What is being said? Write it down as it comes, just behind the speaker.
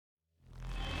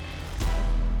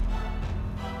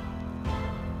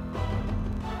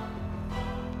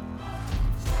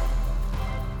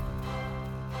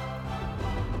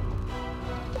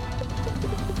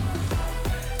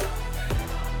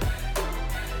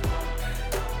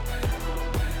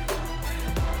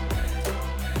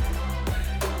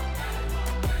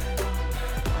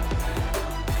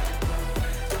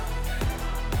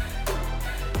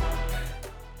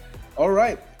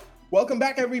right. Welcome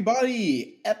back,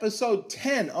 everybody. Episode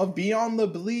 10 of Beyond the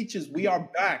Bleachers. We are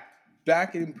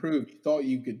back and improved. You thought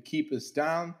you could keep us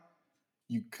down.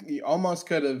 You almost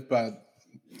could have, but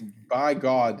by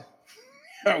God,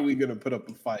 are we going to put up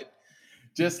a fight?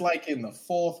 Just like in the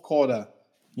fourth quarter,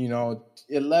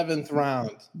 11th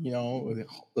round, the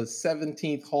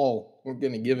 17th hole, we're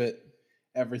going to give it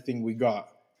everything we got.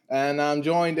 And I'm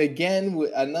joined again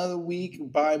with another week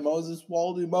by Moses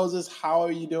Waldo. Moses, how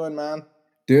are you doing, man?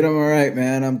 Dude, I'm all right,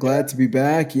 man. I'm glad to be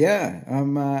back. Yeah,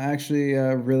 I'm actually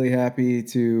really happy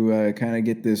to kind of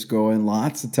get this going.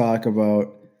 Lots to talk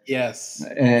about. Yes,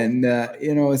 and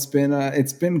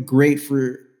it's been great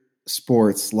for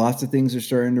sports. Lots of things are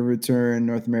starting to return,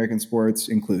 North American sports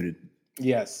included.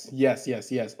 Yes.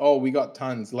 Oh, we got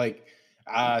tons.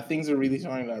 Things are really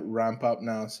starting to ramp up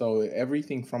now. So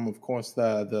everything from, of course,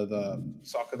 the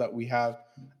soccer that we have,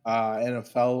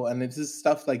 NFL, and it's just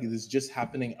stuff like this just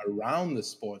happening around the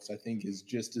sports. I think is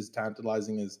just as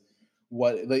tantalizing as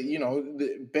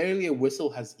barely a whistle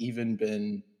has even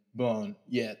been blown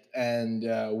yet, and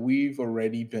we've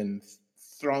already been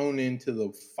thrown into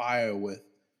the fire with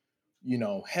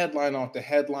headline after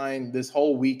headline. This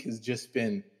whole week has just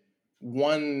been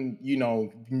one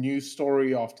news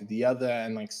story after the other,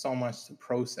 and like so much to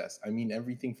process. I mean,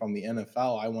 everything from the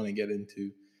NFL I want to get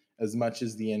into as much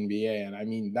as the NBA. And I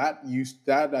mean, that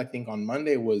I think on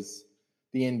Monday was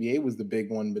the NBA was the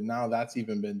big one, but now that's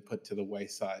even been put to the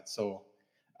wayside. So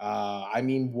I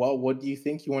mean, what do you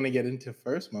think you want to get into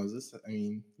first, Moses? I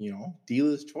mean,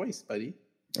 dealer's choice, buddy.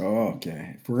 Oh,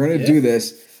 okay. If we're gonna do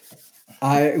this,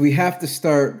 we have to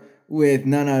start with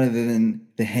none other than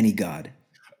the Henny God.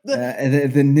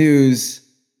 The news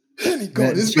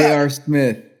that J.R.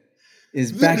 Smith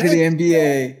is back in the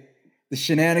NBA. The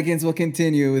shenanigans will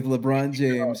continue with LeBron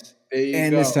James.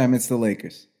 And this time it's the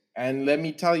Lakers. And let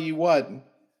me tell you what,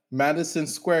 Madison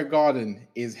Square Garden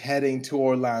is heading to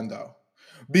Orlando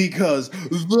because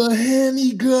the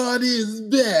Henny God is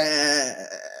back.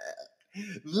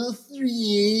 The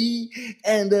 3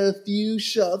 and a few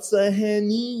shots of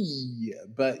Henny.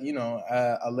 But,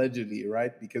 allegedly,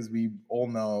 right? Because we all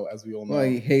know. Well,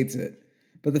 he hates it.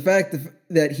 But the fact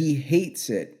that he hates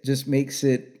it just makes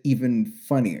it even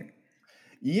funnier.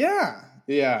 Yeah.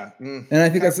 And I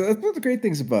think that's one of the great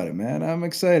things about it, man. I'm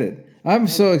excited. I'm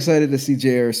so excited to see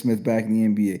J.R. Smith back in the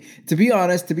NBA. To be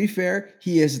honest, to be fair,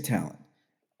 he is a talent.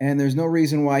 And there's no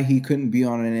reason why he couldn't be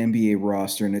on an NBA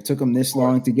roster. And it took him this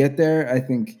long to get there. I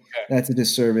think that's a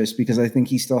disservice because I think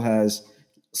he still has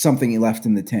something left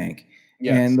in the tank.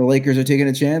 Yes. And the Lakers are taking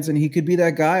a chance, and he could be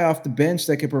that guy off the bench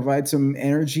that could provide some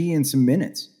energy and some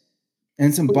minutes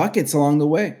and some buckets along the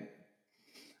way.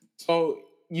 So,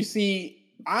 you see,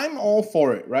 I'm all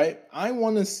for it, right? I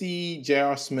want to see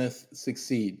J.R. Smith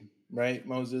succeed, right,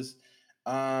 Moses?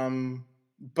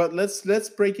 But let's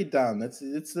break it down. Let's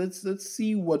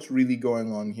see what's really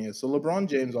going on here. So LeBron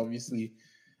James obviously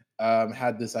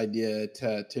had this idea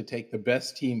to take the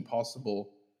best team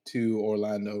possible to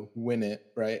Orlando, win it,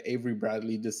 right? Avery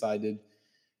Bradley decided,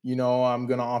 I'm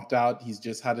gonna opt out. He's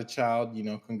just had a child,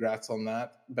 congrats on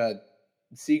that. But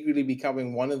secretly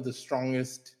becoming one of the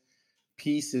strongest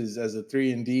pieces as a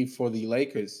 3-and-D for the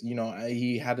Lakers.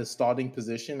 He had a starting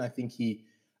position. I think he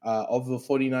of the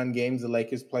 49 games the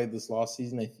Lakers played this last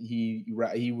season, he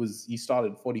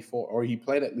started 44, or he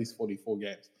played at least 44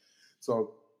 games.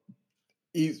 So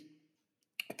he's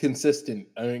consistent.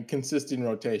 Consistent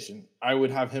rotation. I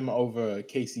would have him over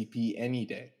KCP any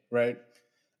day, right?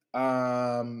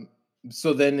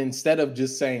 So then instead of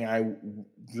just saying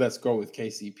let's go with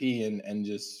KCP and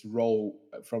just roll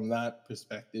from that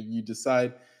perspective, you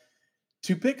decide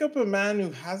to pick up a man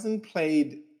who hasn't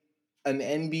played an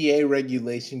NBA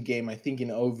regulation game, I think,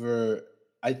 in over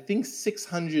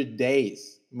 600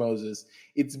 days, Moses.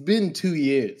 It's been 2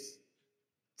 years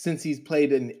since he's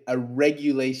played a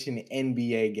regulation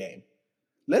NBA game.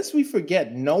 Lest we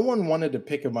forget, no one wanted to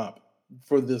pick him up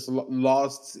for this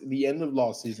the end of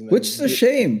last season. Which is a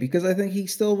shame, because I think he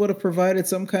still would have provided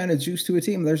some kind of juice to a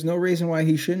team. There's no reason why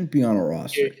he shouldn't be on a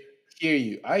roster.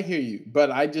 I hear you. But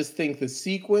I just think the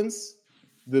sequence,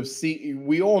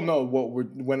 we all know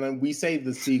when we say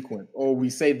the sequence or we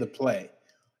say the play,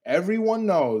 everyone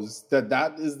knows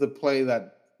that is the play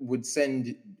that would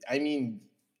send,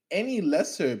 any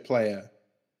lesser player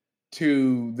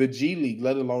to the G League,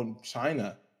 let alone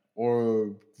China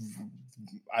or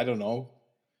I don't know,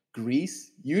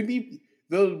 Greece. You'd be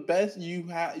the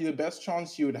best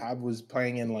chance you would have was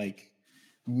playing in like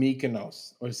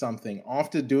Mykonos or something.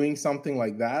 After doing something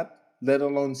like that, let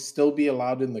alone still be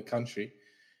allowed in the country.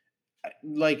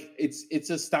 Like it's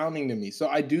astounding to me. So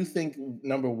I do think,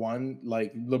 number one,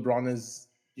 like LeBron is,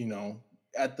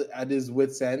 at his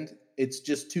wit's end. It's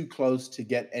just too close to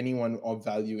get anyone of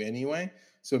value anyway.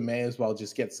 So may as well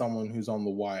just get someone who's on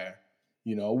the wire,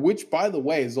 which by the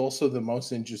way is also the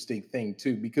most interesting thing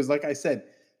too, because like I said,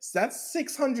 that's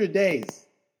 600 days,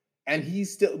 and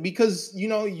he's still, because you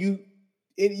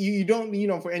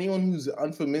don't, for anyone who's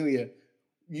unfamiliar,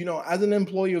 as an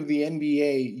employee of the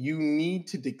NBA, you need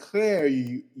to declare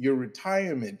your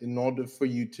retirement in order for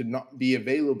you to not be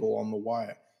available on the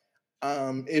wire.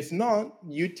 If not,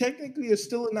 you technically are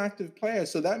still an active player.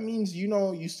 So that means,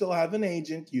 you still have an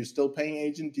agent, you're still paying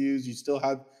agent dues, you still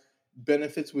have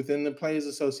benefits within the Players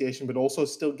Association, but also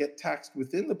still get taxed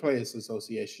within the Players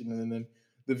Association, and then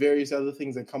the various other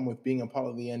things that come with being a part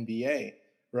of the NBA,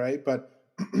 right? But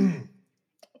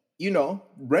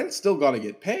rent still got to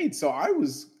get paid. So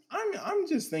I'm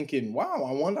just thinking, wow,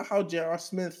 I wonder how J.R.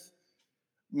 Smith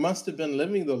must have been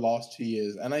living the last 2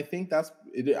 years. And I think that's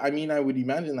it. I mean, I would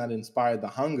imagine that inspired the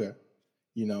hunger,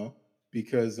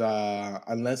 because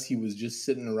unless he was just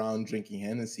sitting around drinking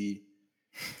Hennessy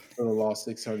for the last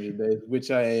 600 days, which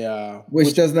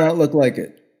does not look like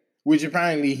it. Which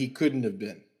apparently he couldn't have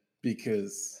been,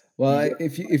 because well,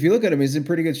 if you look at him, he's in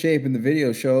pretty good shape, and the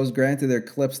video shows. Granted, there are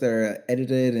clips that are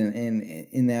edited and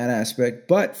in that aspect,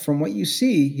 but from what you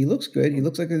see, he looks good. He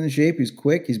looks like he's in shape. He's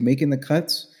quick. He's making the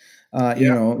cuts.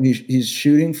 He's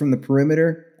shooting from the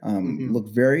perimeter. Look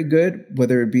very good,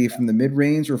 whether it be from the mid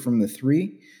range or from the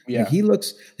three. Yeah, he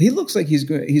looks like he's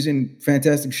good. He's in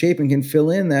fantastic shape and can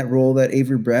fill in that role that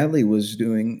Avery Bradley was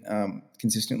doing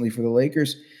consistently for the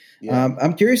Lakers. Yeah.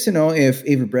 I'm curious to know if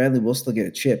Avery Bradley will still get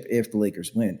a chip if the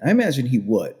Lakers win. I imagine he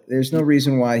would. There's no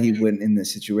reason why he wouldn't in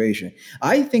this situation.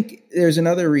 I think there's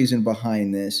another reason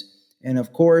behind this, and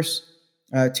of course,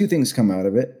 two things come out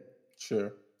of it.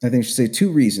 Sure. I think I should say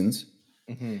two reasons.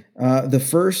 Mm-hmm. The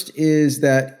first is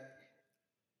that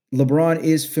LeBron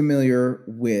is familiar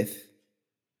with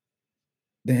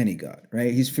the Henny God,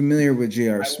 right? He's familiar with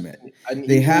J.R. Smith.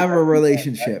 They have a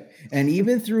relationship. And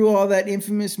even through all that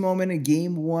infamous moment in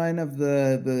game one of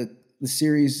the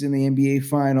series in the NBA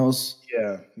Finals.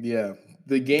 Yeah.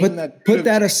 The game put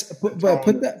that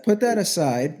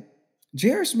aside.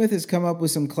 J.R. Smith has come up with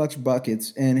some clutch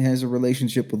buckets and has a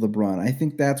relationship with LeBron. I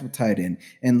think that's what tied in.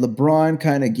 And LeBron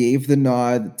kind of gave the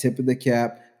nod, the tip of the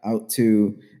cap out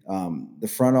to the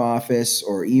front office,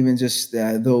 or even just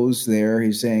those there.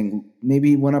 He's saying,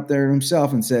 maybe he went up there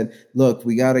himself and said, look,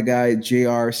 we got a guy,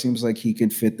 JR, seems like he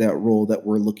could fit that role that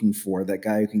we're looking for, that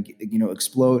guy who can,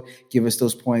 explode, give us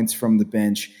those points from the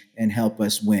bench and help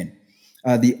us win.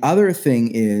 The other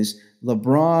thing is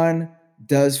LeBron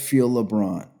does feel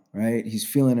LeBron, right? He's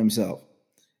feeling himself.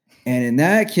 And in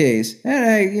that case, and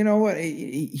hey, you know what?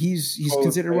 He's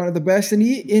considered one of the best. And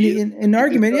in an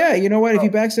argument, you know what? If he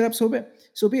backs it up, so be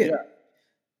it. Yeah.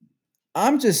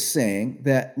 I'm just saying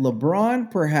that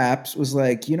LeBron perhaps was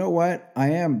like, you know what? I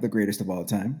am the greatest of all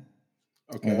time.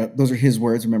 Okay. Those are his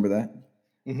words. Remember that.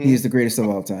 Mm-hmm. He is the greatest of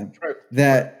all time.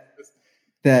 That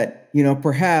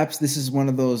perhaps this is one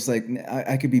of those, like,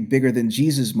 I could be bigger than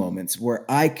Jesus moments where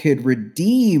I could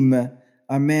redeem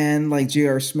a man like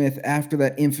J.R. Smith after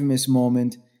that infamous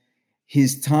moment,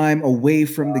 his time away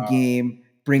from the game,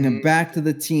 bring him back to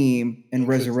the team and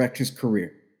resurrect his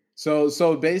career.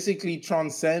 So basically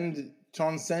transcend,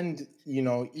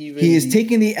 even he is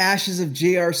taking the ashes of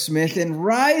J.R. Smith and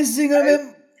rising of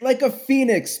him like a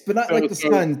phoenix, but not like the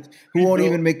Suns, who won't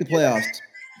even make the playoffs.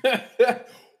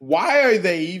 Why are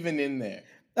they even in there?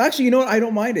 Actually, you know what? I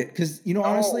don't mind it because,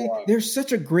 honestly, there's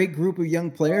such a great group of young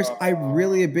players. I'm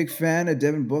really a big fan of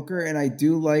Devin Booker, and I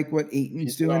do like what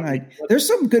Ayton's doing. There's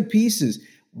some good pieces.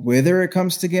 Whether it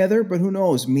comes together, but who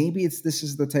knows? Maybe this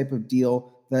is the type of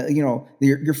deal that,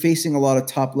 you're facing a lot of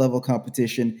top-level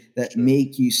competition that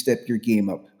make you step your game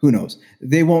up. Who knows?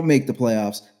 They won't make the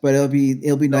playoffs, but it'll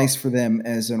be nice for them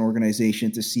as an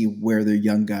organization to see where their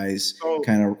young guys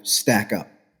kind of stack up.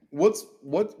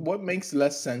 What makes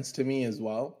less sense to me as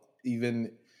well,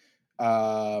 even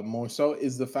more so,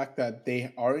 is the fact that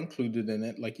they are included in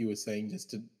it, like you were saying,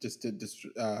 just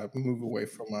to move away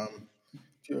from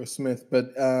J.R. Smith.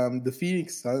 But the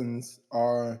Phoenix Suns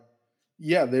are,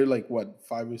 they're like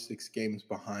 5 or 6 games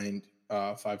behind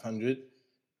 500.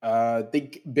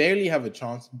 They barely have a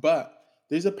chance, but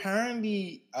there's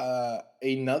apparently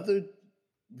another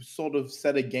sort of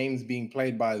set of games being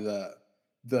played by the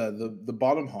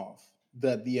bottom half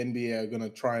that the NBA are going to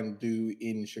try and do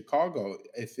in Chicago,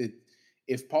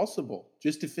 if possible,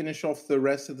 just to finish off the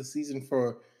rest of the season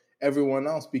for everyone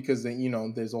else, because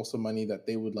there's also money that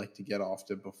they would like to get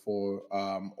after before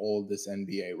all this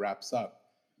NBA wraps up.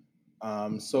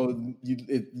 So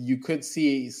you could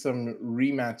see some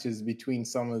rematches between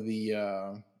some of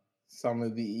the some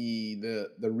of the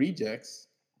rejects,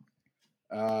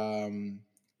 um,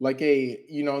 like a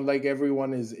like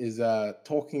everyone is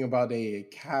talking about a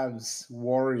Cavs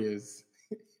Warriors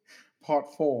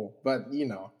part four, but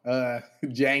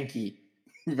janky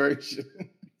version.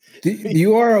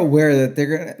 You are aware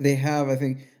that they have, I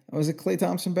think, was it Klay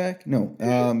Thompson back? No,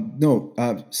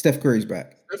 no, Steph Curry's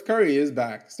back. Steph Curry is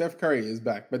back. Steph Curry is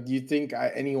back. But do you think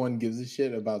anyone gives a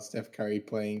shit about Steph Curry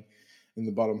playing in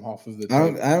the bottom half of the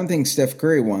table? I don't think Steph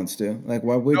Curry wants to. Like,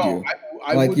 why would No, you?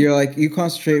 I wouldn't. You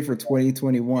concentrate for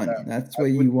 2021. That's I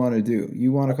what would you want to do.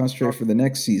 You want to concentrate not. for the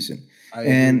next season. I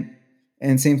agree.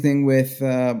 And same thing with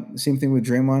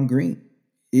Draymond Green.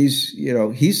 He's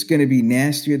going to be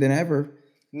nastier than ever.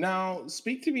 Now,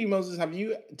 speak to me, Moses. Have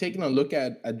you taken a look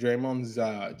at Draymond's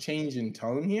change in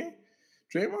tone here?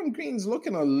 Draymond Green's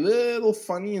looking a little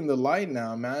funny in the light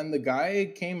now, man. The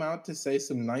guy came out to say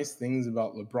some nice things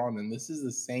about LeBron, and this is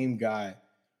the same guy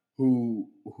who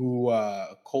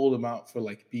called him out for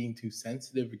like being too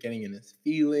sensitive or getting in his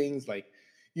feelings. Like,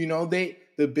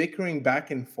 the bickering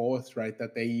back and forth, right,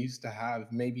 that they used to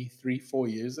have maybe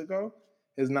 3-4 years ago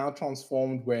has now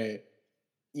transformed where,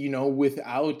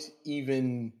 without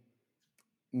even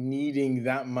needing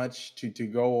that much to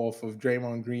go off of,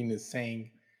 Draymond Green is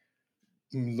saying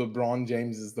LeBron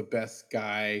James is the best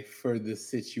guy for this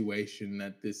situation,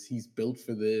 that he's built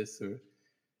for this, or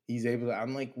he's able to.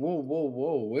 I'm like, whoa, whoa,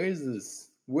 whoa, where's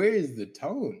this? Where is the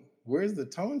tone? Where's the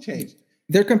tone change?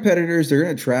 They're competitors. They're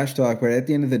going to trash talk, but at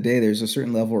the end of the day, there's a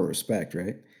certain level of respect,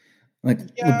 right? Like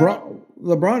Yeah.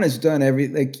 LeBron has done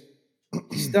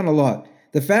he's done a lot.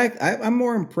 The fact I'm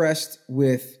more impressed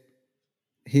with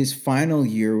his final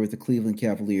year with the Cleveland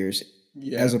Cavaliers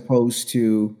as Yeah. opposed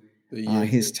to The years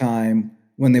his time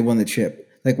when they won the chip,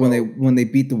 like when they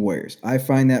beat the Warriors. I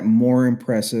find that more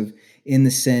impressive in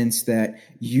the sense that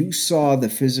you saw the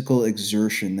physical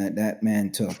exertion that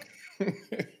man took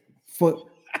for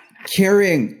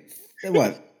carrying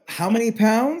how many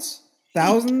pounds? he,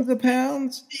 Thousands of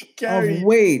pounds he of carried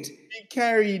weight. he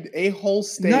carried a whole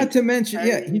state. Not to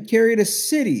mention, he carried a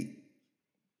city.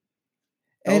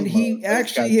 And he those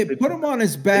actually guys had put him on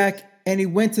his back, and he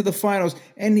went to the finals.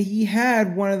 And he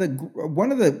had one of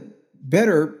the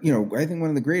better, I think one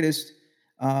of the greatest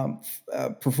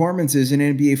performances in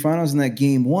NBA Finals in that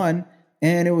game one,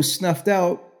 and it was snuffed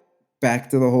out. Back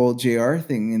to the whole JR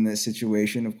thing in this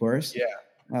situation, of course.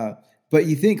 Yeah. But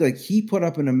you think like he put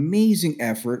up an amazing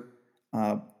effort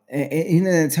in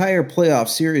an entire playoff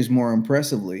series, more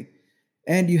impressively,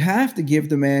 and you have to give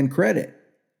the man credit.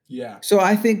 Yeah. So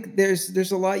I think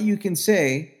there's a lot you can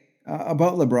say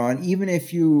about LeBron, even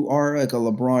if you are like a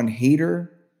LeBron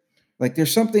hater. Like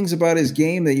there's some things about his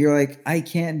game that you're like, I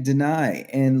can't deny.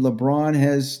 And LeBron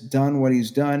has done what he's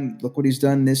done. Look what he's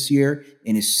done this year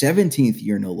in his 17th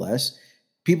year, no less.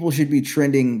 People should be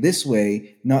trending this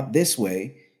way, not this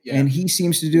way. Yeah. And he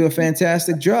seems to do a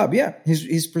fantastic job. Yeah,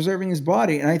 he's preserving his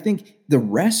body. And I think the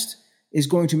rest is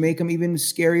going to make him even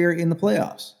scarier in the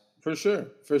playoffs. For sure.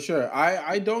 For sure.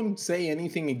 I don't say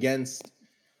anything against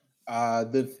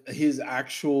his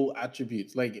actual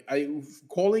attributes, like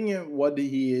calling him what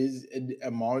he is, a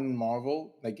modern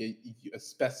marvel, like a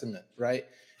specimen, right?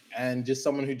 And just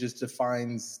someone who just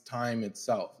defines time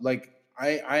itself. Like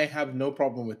I have no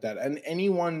problem with that, and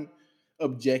anyone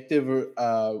objective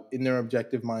or in their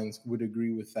objective minds would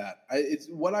agree with that. It's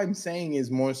what I'm saying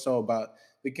is more so about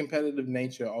the competitive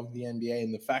nature of the NBA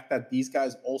and the fact that these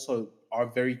guys also are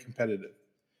very competitive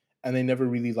and they never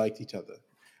really liked each other.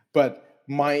 But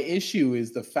my issue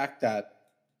is the fact that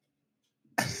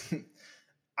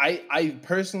I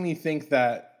personally think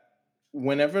that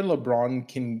whenever LeBron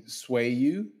can sway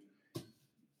you,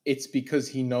 it's because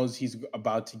he knows he's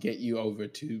about to get you over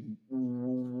to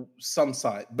some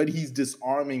side, but he's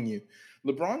disarming you.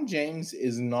 LeBron James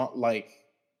is not like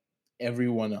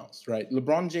everyone else, right?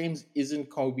 LeBron James isn't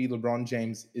Kobe. LeBron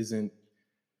James isn't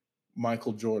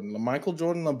Michael Jordan. Michael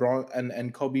Jordan, LeBron,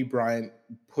 and Kobe Bryant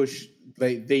push.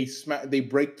 They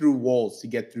break through walls to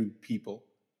get through people.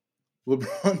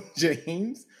 LeBron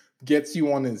James gets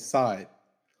you on his side.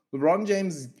 LeBron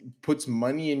James puts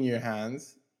money in your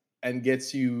hands and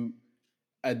gets you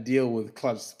a deal with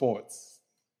Clutch Sports.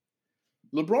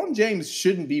 LeBron James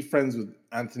shouldn't be friends with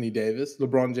Anthony Davis.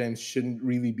 LeBron James shouldn't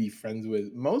really be friends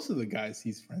with most of the guys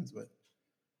he's friends with.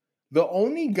 The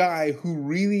only guy who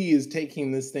really is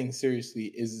taking this thing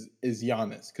seriously is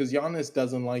Giannis, because Giannis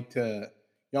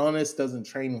doesn't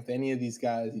train with any of these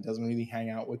guys. He doesn't really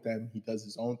hang out with them. He does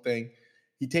his own thing.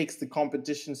 He takes the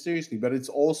competition seriously, but it's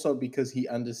also because he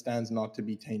understands not to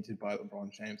be tainted by LeBron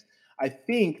James. I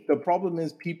think the problem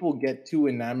is people get too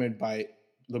enamored by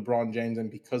LeBron James,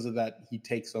 and because of that, he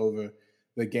takes over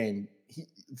the game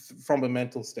from a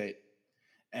mental state.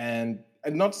 And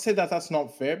not to say that that's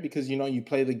not fair, because you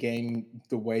play the game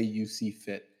the way you see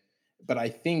fit. But I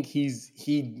think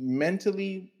he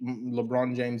mentally,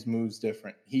 LeBron James moves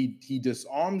different. He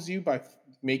disarms you by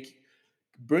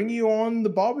bring you on the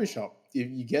barbershop. If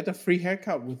you get a free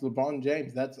haircut with LeBron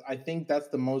James, I think that's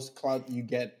the most clout you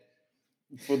get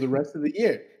for the rest of the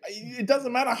year. It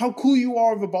doesn't matter how cool you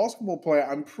are of a basketball player.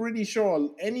 I'm pretty sure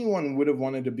anyone would have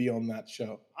wanted to be on that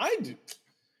show. I do.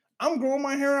 I'm growing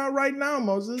my hair out right now,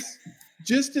 Moses,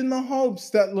 just in the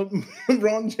hopes that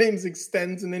LeBron James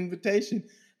extends an invitation.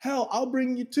 Hell, I'll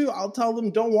bring you too. I'll tell them,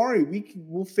 don't worry,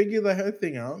 we'll figure the hair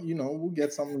thing out. We'll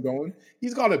get something going.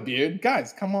 He's got a beard,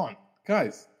 guys. Come on,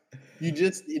 guys.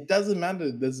 It doesn't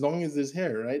matter as long as there's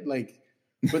hair, right?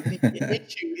 But the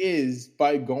issue is,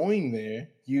 by going there,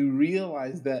 you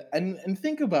realize that, and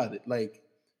think about it,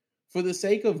 for the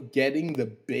sake of getting the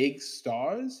big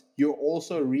stars, you're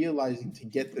also realizing to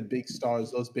get the big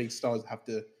stars, those big stars have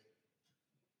to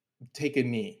take a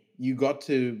knee. You got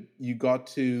to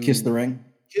kiss the ring.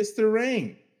 Kiss the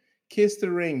ring. Kiss the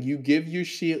ring. You give your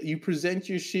shield. You present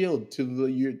your shield to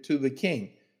the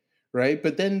king, right?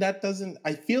 But then that doesn't.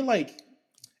 I feel like,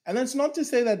 and that's not to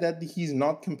say that he's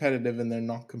not competitive and they're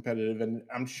not competitive, and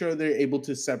I'm sure they're able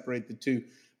to separate the two.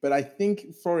 But I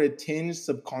think for a tinge,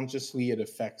 subconsciously, it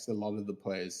affects a lot of the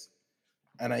players.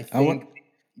 And I think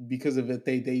because of it,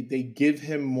 they give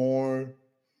him more,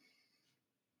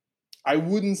 I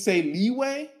wouldn't say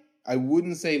leeway.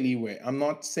 I'm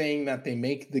not saying that they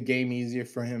make the game easier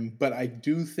for him, but I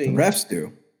do think the refs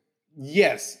do.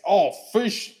 Yes. Oh,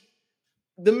 fish.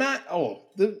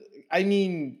 I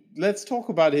mean, let's talk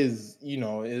about his,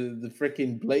 the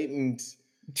freaking blatant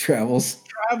travels.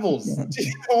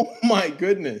 Oh my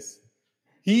goodness.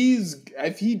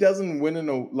 If he doesn't win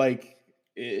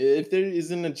if there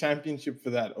isn't a championship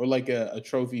for that, or a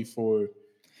trophy for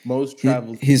most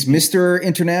travels. He's Mr.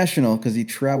 International because he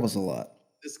travels a lot.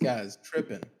 This guy's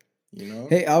tripping,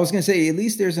 Hey, I was going to say, at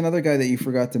least there's another guy that you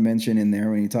forgot to mention in there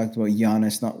when you talked about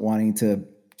Giannis not wanting to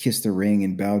kiss the ring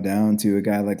and bow down to a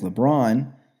guy like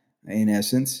LeBron, in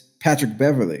essence. Patrick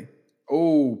Beverley.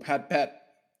 Oh, Pat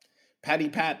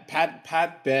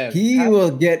Bev. He will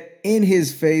get in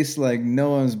his face like no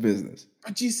one's business.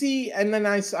 But you see, and then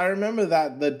I remember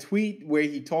the tweet where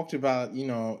he talked about,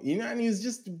 and he was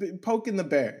just poking the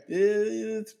bear.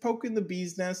 It's poking the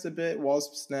bee's nest a bit,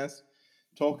 wasp's nest,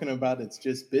 talking about it's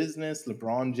just business.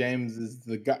 LeBron James is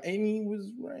the guy, and he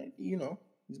was right.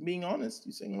 He's being honest.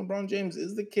 He's saying LeBron James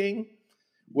is the king.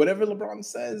 Whatever LeBron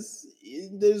says,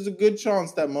 there's a good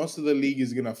chance that most of the league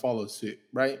is going to follow suit,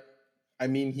 right? I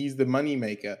mean, he's the money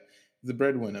maker, the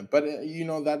breadwinner. But,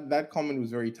 that comment was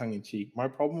very tongue-in-cheek. My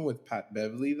problem with Pat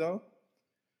Beverley, though,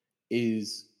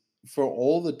 is for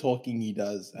all the talking he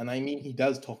does, and I mean he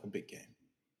does talk a big game,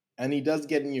 and he does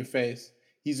get in your face,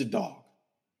 he's a dog.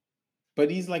 But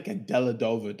he's like a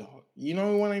Deladova dog. You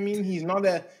know what I mean? He's not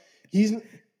the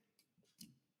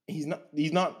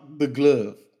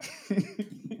glove.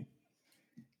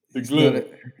 The glove.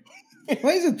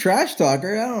 Well, he's a trash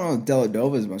talker. I don't know if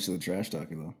Deladova is much of a trash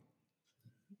talker, though.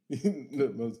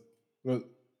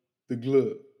 The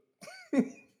glove.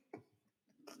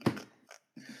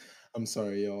 I'm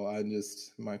sorry, y'all.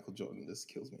 Michael Jordan just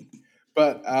kills me.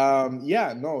 But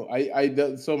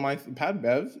so my Pat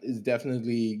Bev is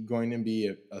definitely going to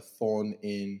be a thorn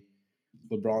in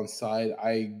LeBron's side.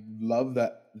 I love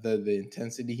that the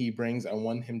intensity he brings. I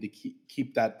want him to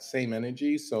keep that same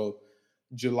energy. So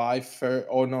July 1st,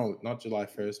 oh no, not July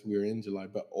 1st, we're in July,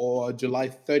 but July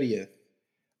 30th,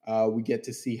 we get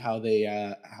to see how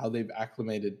they've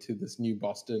acclimated to this new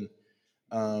Boston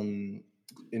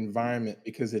environment,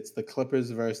 because it's the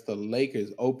Clippers versus the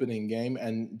Lakers opening game,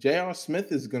 and J.R.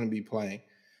 Smith is going to be playing,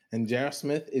 and J.R.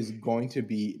 Smith is going to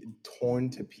be torn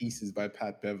to pieces by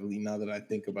Pat Beverley. Now that I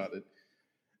think about it,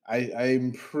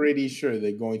 I'm pretty sure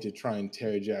they're going to try and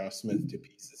tear J.R. Smith to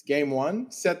pieces. Game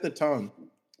one, set the tone.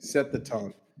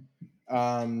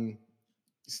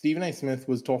 Stephen A. Smith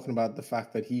was talking about the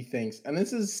fact that he thinks, and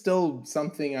this is still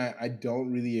something I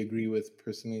don't really agree with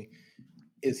personally,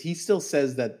 is he still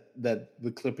says that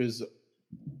the Clippers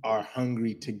are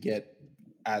hungry to get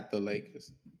at the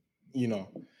Lakers.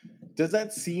 Does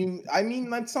that seem, I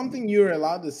mean, that's something you're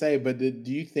allowed to say, but do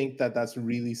you think that that's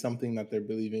really something that they're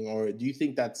believing, or do you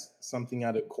think that's something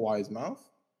out of Kawhi's mouth?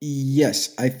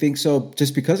 Yes, I think so,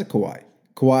 just because of Kawhi.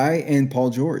 Kawhi and Paul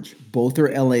George, both are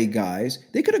LA guys.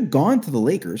 They could have gone to the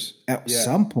Lakers at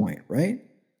some point, right?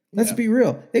 Let's be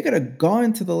real. They could have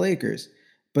gone to the Lakers,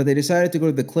 but they decided to go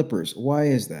to the Clippers. Why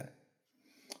is that?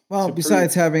 Well,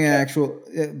 besides having an actual,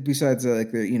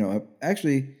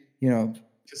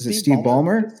 because Is it Steve Steve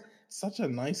Ballmer is Ballmer? just such a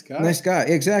nice guy. Nice guy,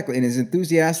 exactly, and is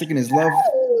enthusiastic and his love.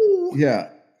 Oh, Yeah,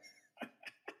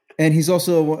 and he's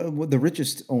also the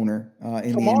richest owner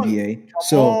in come the on, NBA. come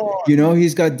So on.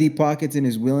 he's got deep pockets and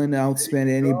is willing to outspend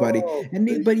anybody. Go. And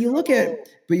There but you go.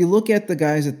 you look at the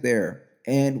guys at there,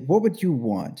 and what would you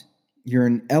want? You're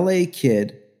an LA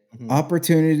kid, Mhm.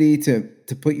 opportunity to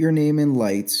put your name in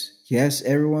lights. Yes,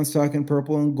 everyone's talking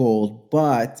purple and gold,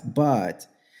 but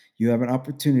you have an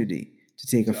opportunity to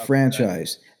take a To upset.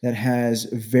 franchise that has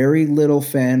very little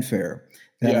fanfare,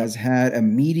 that Yeah, has had a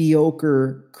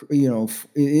mediocre, it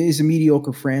is a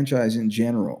mediocre franchise in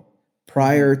general mhm,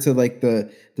 prior to like the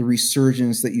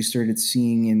resurgence that you started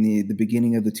seeing in the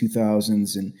beginning of the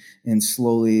 2000s and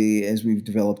slowly as we've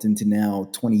developed into now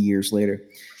 20 years later.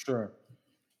 for sure.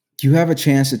 You have a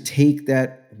chance to take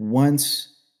that once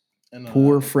And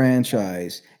poor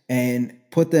franchise and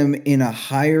put them in a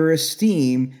higher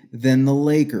esteem than the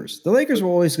Lakers. The Lakers for,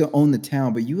 were always going to own the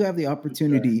town, but you have the for sure.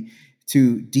 opportunity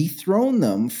to dethrone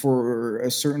them for a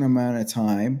certain amount of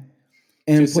time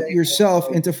To and say put yourself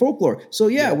also, into folklore. So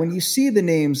yeah, yeah, when you see the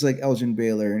names like Elgin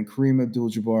Baylor and Kareem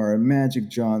Abdul-Jabbar and Magic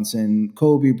Johnson,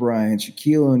 Kobe Bryant,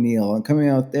 Shaquille O'Neal, and coming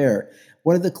out there,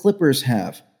 what do the Clippers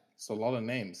have? it's a lot of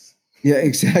names. Yeah,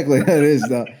 exactly. That is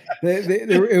the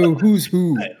who's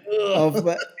who Ugh.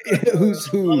 of who's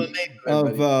A lot of who names there,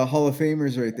 of buddy. Hall of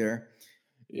Famers right there.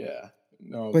 Yeah,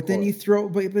 no, of But then course.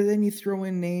 you throw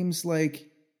in names like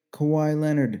Kawhi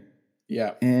Leonard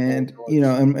Yeah, Paul and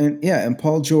George. and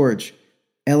Paul George,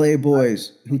 L.A.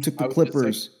 boys who took the I would just say,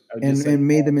 Clippers I would just say, and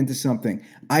made them into something.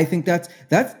 I think that's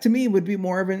to me would be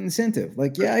more of an incentive.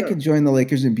 Like, for yeah, I sure. could join the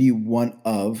Lakers and be one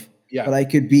of, Yeah, but I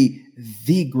could be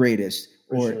the greatest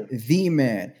for or sure. the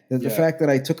man. That the Yeah, fact that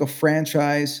I took a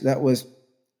franchise that was,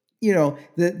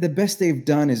 the best they've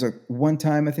done is a one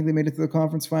time. I think they made it to the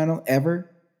conference final ever.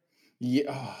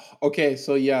 yeah. Okay,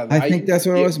 so yeah, I I think used to that's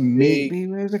what it be a was. big Maybe it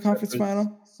was a conference Clippers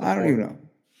final. I don't even supporter. know.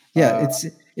 Yeah, Uh,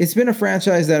 it's been a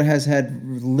franchise that has had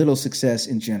little success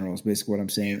in general. Is basically what I'm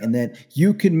saying, and that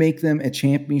you can make them a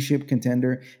championship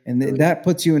contender, and really. that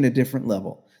puts you in a different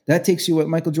level. That takes you what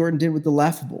Michael Jordan did with the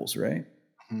Laughables, right?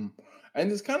 Hmm.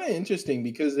 And it's kind of interesting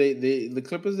because the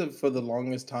Clippers have for the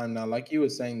longest time now, like you were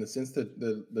saying, since the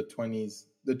 20s,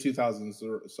 the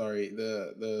 2000s, sorry,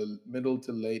 the middle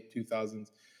to late 2000s,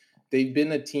 they've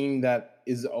been a team that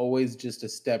is always just a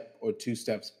step or two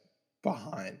steps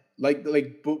behind,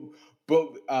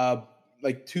 but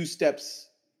like two steps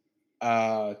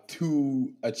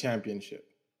to a championship.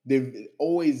 They've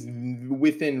always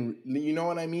within, you know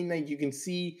what I mean? Like you can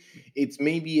see it's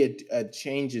maybe a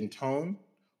change in tone,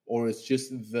 or it's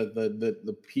just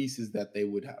the pieces that they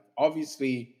would have.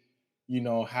 Obviously,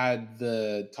 had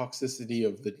the toxicity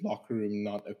of the locker room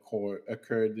not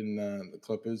occurred in the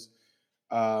Clippers,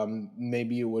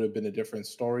 maybe it would have been a different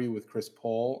story with Chris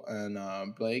Paul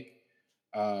and Blake.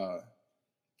 Uh,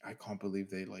 I can't believe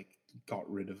they like got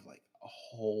rid of like a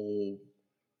whole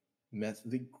mess.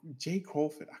 Jay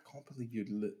Crawford, I can't believe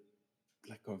you'd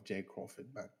let go of Jay Crawford,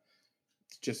 man.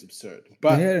 It's just absurd. They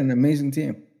But had an amazing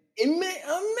team.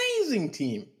 amazing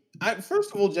team.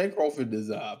 First of all, Jay Crawford is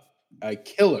a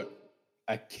killer,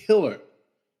 a killer.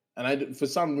 And for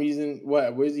some reason,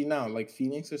 where's he now? Like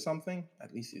Phoenix or something?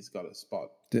 At least he's got a spot.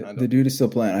 I The don't. dude is still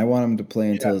playing. I want him to play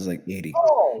Yeah. until he's like 80,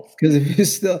 Oh, because if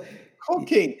he's still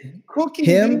cooking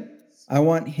him, games. I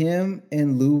want him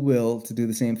and Lou Will to do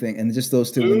the same thing, and just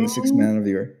those two win the sixth Lou man of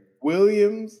the year.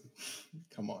 Williams.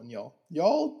 Come on, y'all.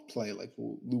 Y'all play like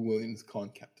Lou Williams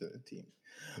can't captain a team.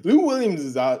 Lou Williams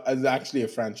is actually a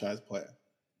franchise player.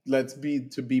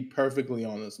 To be perfectly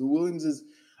honest. Lou Williams is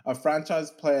a franchise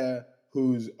player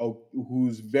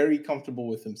who's very comfortable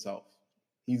with himself.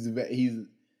 He's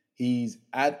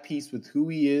at peace with who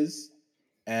he is,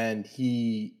 and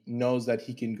he knows that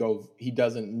he can go. He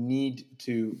doesn't need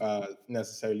to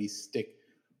necessarily stick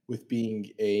with being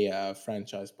a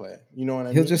franchise player. You know what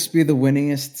I He'll mean? just be the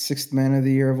winningest sixth man of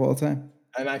the year of all time.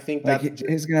 And I think Like that's just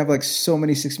he's gonna have like so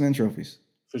many six man trophies.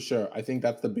 for sure. I think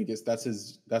that's the biggest.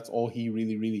 That's all he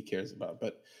really really cares about.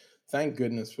 But thank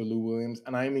goodness for Lou Williams,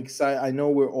 and I'm excited. I know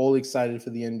we're all excited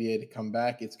for the NBA to come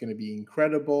back. It's going to be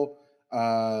incredible.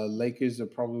 Lakers are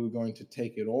probably going to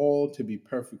take it all. To be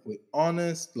perfectly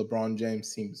honest, LeBron James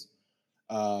seems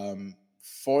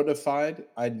fortified.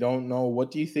 I don't know.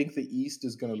 What do you think the East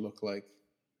is going to look like?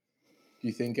 Do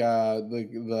you think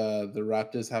the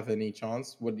Raptors have any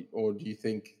chance? Or do you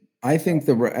think? I think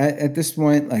at this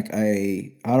point, like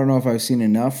I don't know if I've seen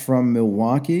enough from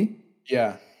Milwaukee.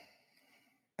 Yeah,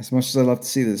 As much as I love to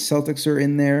see the Celtics are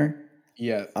in there,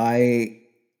 yeah. I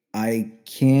I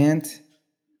can't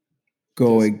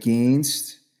go Just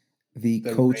against the the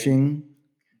rain. coaching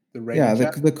the Yeah, reigning the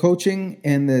champ. the coaching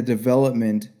and the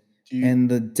development Do you and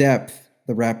the depth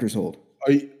the Raptors hold.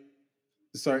 are you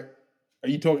sorry? Are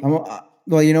you talking?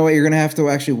 Well, you know what? You're gonna have to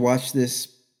actually watch this,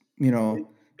 Are you talking about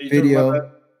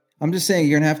video. I'm just saying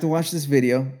you're gonna have to watch this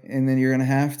video, and then you're gonna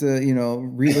have to,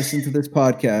 re-listen to this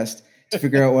podcast to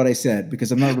figure out what I said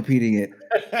because I'm not repeating it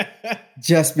that?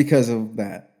 just because of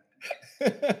that.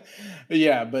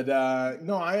 Yeah, but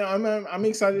no, I'm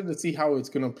excited to see how it's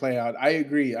going to play out. I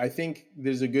agree. I think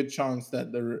there's a good chance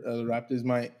that the Raptors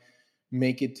might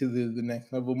make it to the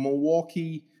next level.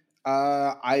 Milwaukee,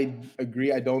 I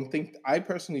agree. I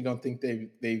personally don't think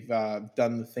they've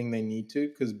done the thing they need to,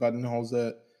 because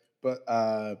Budenholzer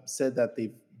said that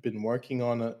they've been working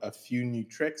on a few new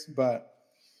tricks, but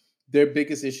their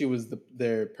biggest issue was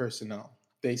their personnel.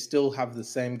 They still have the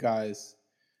same guys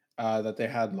that they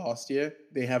had last year.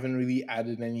 They haven't really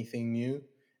added anything new,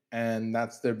 and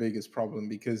that's their biggest problem,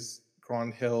 because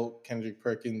Grant Hill,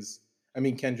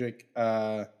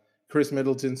 Chris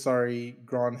Middleton, sorry,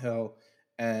 Grant Hill,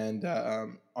 and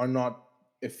are not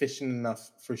efficient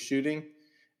enough for shooting,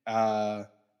 uh,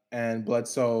 and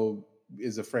Bledsoe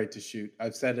is afraid to shoot.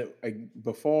 I've said it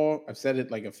before. I've said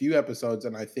it like a few episodes,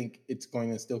 and I think it's going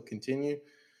to still continue.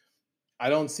 I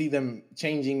don't see them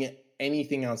changing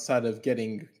anything outside of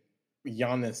getting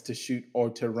Giannis to shoot or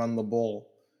to run the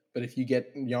ball. But if you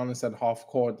get Giannis at half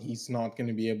court, he's not going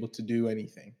to be able to do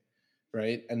anything,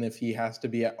 right? And if he has to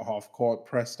be at half court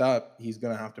pressed up, he's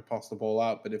going to have to pass the ball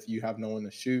out. But if you have no one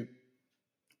to shoot,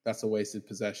 that's a wasted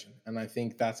possession. And I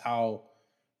think that's how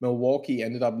Milwaukee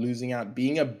ended up losing out,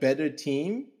 being a better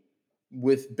team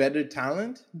with better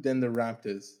talent than the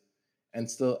Raptors. And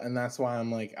that's why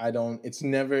I'm like, it's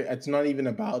not even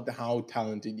about how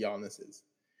talented Giannis is.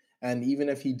 And even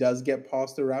if he does get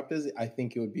past the Raptors, I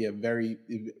think it would be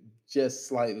just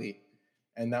slightly.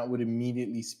 And that would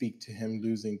immediately speak to him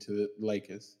losing to the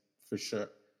Lakers for sure.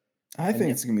 I And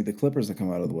think it's gonna be the Clippers that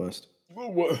come out of the West.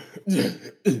 Okay.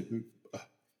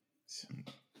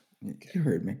 You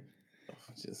heard me.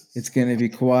 Just It's gonna be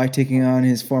Kawhi taking on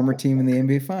his former team in the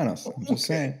NBA Finals. I'm just okay.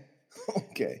 saying.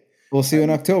 Okay. We'll see I in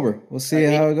mean, October. We'll see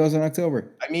I mean, how it goes in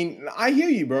October. I hear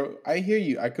you, bro. I hear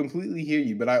you. I completely hear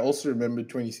you. But I also remember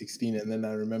 2016, and then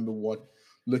I remember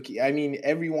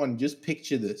everyone just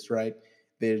picture this, right?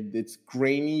 It's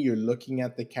grainy. You're looking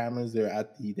at the cameras. They're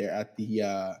at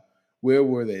the where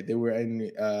were they? They were in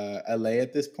LA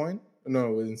at this point. No,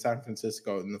 it was in San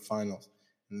Francisco in the finals,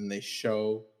 and then they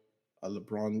show a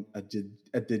LeBron,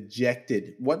 a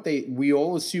dejected, what we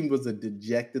all assumed was a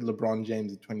dejected LeBron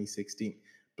James in 2016,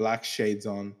 black shades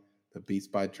on, the Beats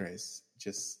by Trace,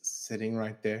 just sitting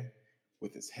right there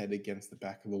with his head against the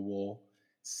back of the wall.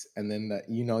 And then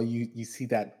you see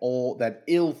that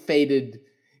ill-fated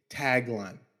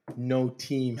tagline, no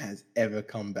team has ever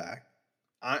come back.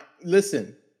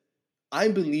 Listen, I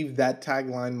believe that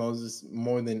tagline, Moses,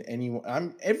 more than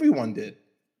anyone. Everyone did.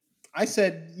 I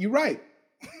said, you're right.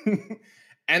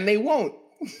 And they won't.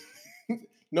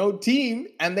 No team,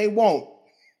 and they won't.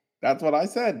 That's what I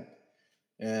said.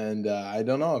 And I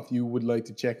don't know if you would like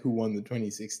to check who won the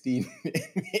 2016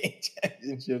 NBA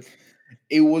championships.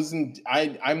 It wasn't.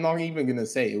 I'm not even gonna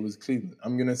say it was Cleveland.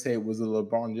 I'm gonna say it was a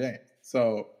LeBron James.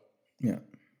 So Yeah.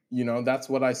 that's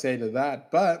what I say to that.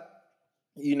 But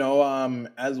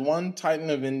as one titan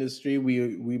of industry,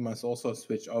 we must also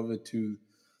switch over to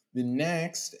the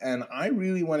next, and I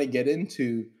really want to get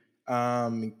into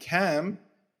Cam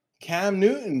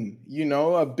Newton.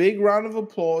 A big round of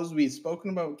applause. We've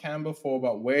spoken about Cam before,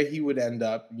 about where he would end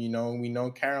up. We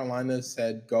know Carolina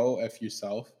said go F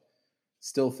yourself.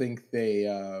 Still think they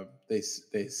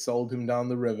sold him down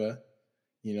the river.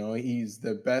 He's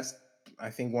the best. I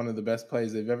think one of the best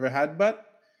players they've ever had. But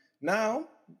now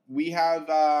we have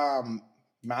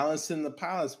Malice in the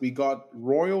Palace. We got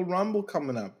Royal Rumble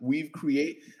coming up. We've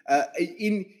created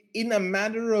in a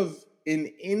matter of an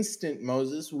instant,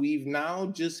 Moses. We've now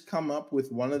just come up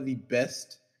with one of the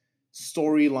best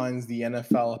storylines the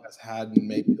NFL has had in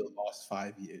maybe the last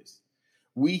 5 years.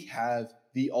 We have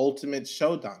the ultimate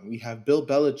showdown. We have Bill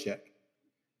Belichick,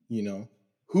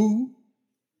 who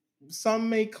some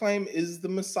may claim is the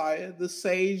Messiah, the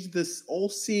sage, this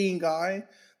all-seeing guy,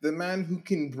 the man who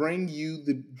can bring you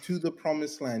to the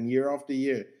promised land year after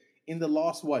year. In the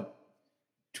last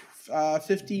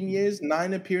 15 years,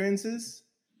 9 appearances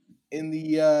in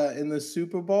the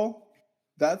Super Bowl.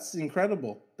 That's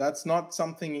incredible. That's not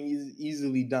something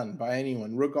easily done by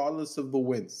anyone, regardless of the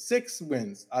wins. 6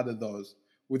 wins out of those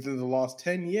within the last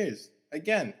 10 years.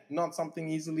 Again, not something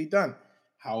easily done.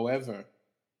 However,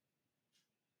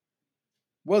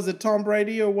 was it Tom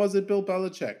Brady or was it Bill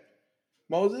Belichick?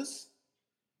 Moses,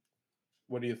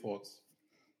 what are your thoughts?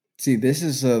 See, this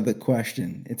is the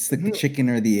question. It's like the Mhm. chicken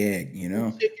or the egg, The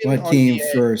chicken What or the came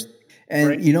egg, first? right?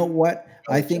 And you know what?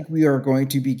 I Belichick. think we are going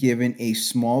to be given a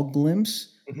small glimpse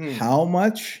Hmm. how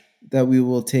much that we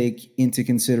will take into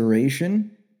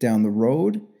consideration down the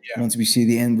road Yeah. once we see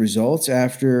the end results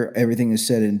after everything is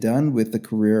said and done with the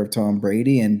career of Tom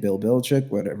Brady and Bill Belichick,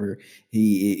 whatever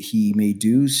he may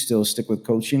do, still stick with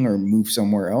coaching or move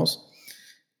somewhere else.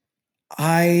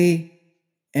 I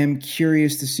am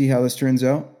curious to see how this turns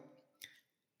out.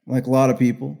 Like a lot of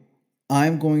people,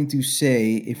 I'm going to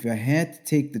say if I had to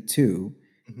take the two,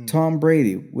 Hmm. Tom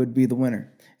Brady would be the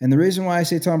winner. And the reason why I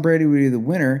say Tom Brady would be the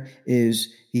winner is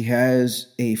he has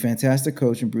a fantastic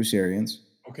coach in Bruce Arians.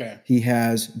 Okay. He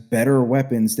has better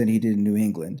weapons than he did in New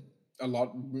England. A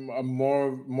lot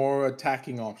more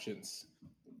attacking options.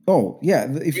 Oh, yeah.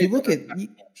 If Way you look better at,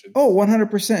 attacking oh, options.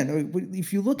 100%.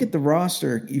 If you look at the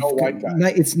roster, No white guy.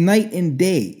 it's night and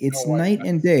day. No It's white night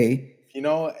and guys. day. And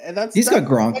that's He's got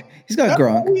like, Gronk. He's got that's what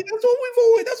Gronk. we've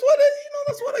always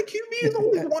that's what a QB has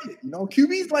always wanted.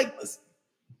 QB's like, listen,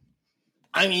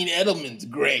 I mean, Edelman's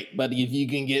great, but if you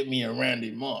can get me a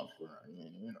Randy Moss,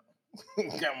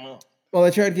 come on. Well, I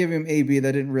tried to give him AB.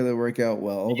 That didn't really work out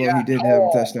well, although Yeah. he did have a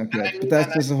Oh, touchdown I catch. But mean,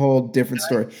 that's just a whole different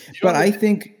story. But the I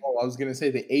think, oh, I was gonna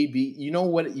say the AB. You know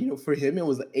what? For him, it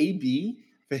was the AB.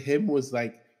 For him, was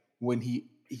like when he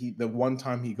the one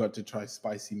time he got to try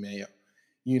spicy mayo.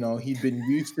 He'd been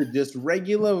used to just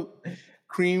regular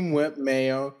cream whip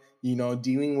mayo.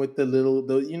 Dealing with the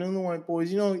white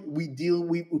boys.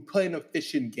 We play an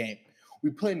efficient game.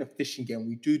 We play an efficient game.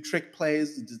 We do trick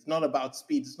plays. It's not about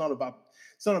speed. It's not about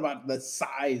the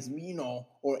size,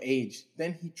 or age.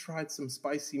 Then he tried some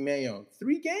spicy mayo.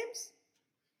 3 games?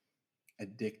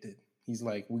 Addicted. He's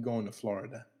like, we're going to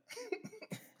Florida.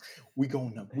 we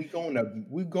going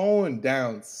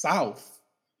down south,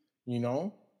 you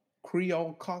know?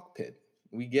 Creole cockpit.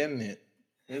 We getting it.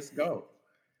 Let's go.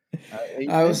 I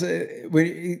Amen. was, I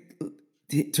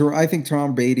think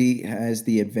Tom Brady has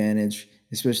the advantage,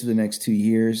 especially the next 2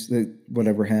 years.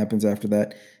 Whatever happens after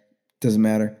that doesn't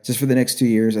matter. Just for the next 2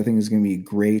 years, I think it's going to be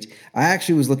great. I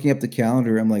actually was looking up the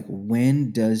calendar. I'm like,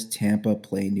 when does Tampa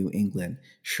play New England?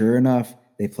 Sure enough,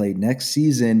 they play next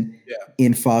season Yeah.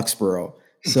 in Foxborough.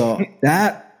 So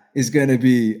that is going to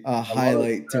be a A lot of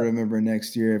highlight to remember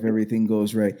next year if everything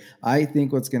goes right. I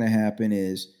think what's going to happen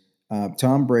is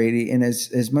Tom Brady, and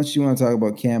as much as you want to talk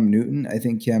about Cam Newton, I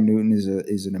think Cam Newton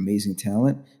is an amazing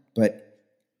talent. But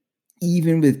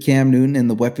even with Cam Newton and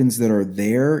the weapons that are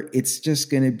there, it's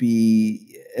just going to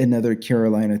be another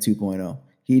Carolina 2.0.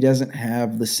 He doesn't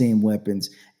have the same weapons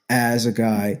as a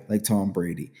guy like Tom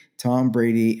Brady. Tom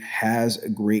Brady has a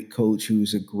great coach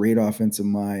who's a great offensive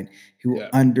mind, who yeah.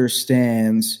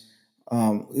 understands,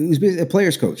 who's basically a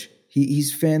player's coach.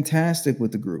 He's fantastic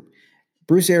with the group.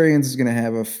 Bruce Arians is going to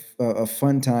have a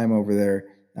fun time over there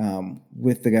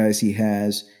with the guys he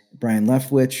has. Brian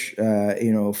Leftwich,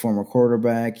 former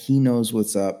quarterback, he knows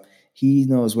what's up. He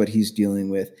knows what he's dealing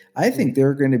with. I think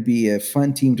they're going to be a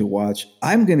fun team to watch.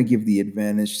 I'm going to give the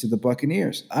advantage to the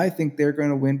Buccaneers. I think they're going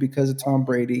to win because of Tom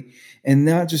Brady, and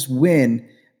not just win,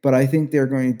 but I think they're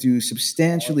going to do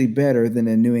substantially better than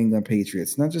the New England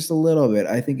Patriots. Not just a little bit.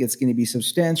 I think it's going to be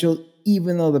substantial,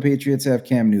 even though the Patriots have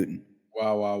Cam Newton.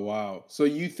 Wow, wow, wow. So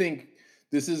you think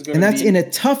this is going And to that's be, in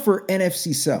a tougher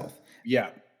NFC South. yeah,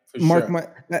 for Mark sure. my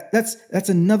that's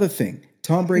another thing.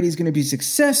 Tom Brady is going to be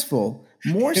successful,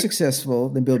 more successful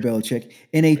than Bill Belichick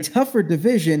in a tougher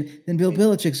division than Bill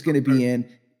Belichick's going to be in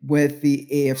with the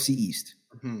AFC East.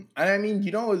 And I mean,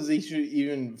 it was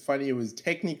even funny. It was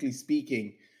technically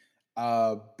speaking,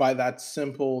 by that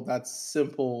simple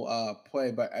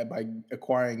play by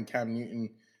acquiring Cam Newton,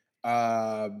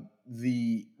 uh,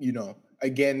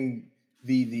 again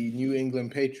the New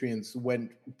England Patriots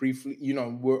went briefly,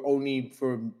 were only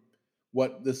for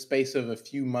what the space of a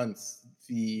few months,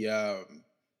 the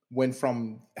went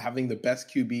from having the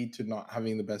best QB to not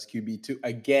having the best QB to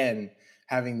again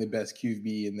having the best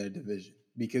QB in their division,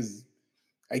 because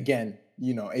again,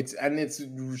 it's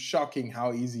shocking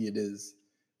how easy it is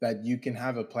that you can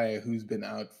have a player who's been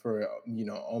out for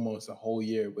almost a whole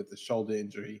year with a shoulder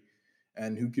injury,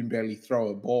 and who can barely throw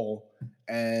a ball,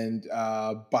 and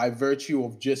by virtue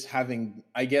of just having,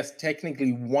 I guess,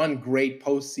 technically one great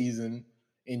postseason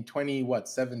in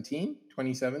 2017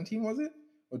 was it,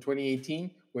 or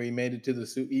 2018, where he made it to the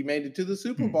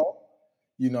Super Hmm. Bowl.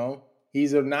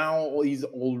 He's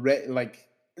already like,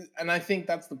 and I think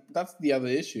that's the other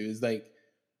issue, is like,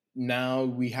 now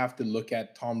we have to look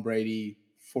at Tom Brady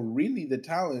for really the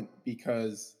talent,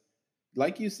 because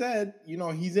like you said,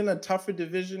 he's in a tougher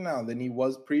division now than he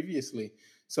was previously.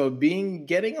 So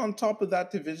getting on top of that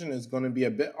division is going to be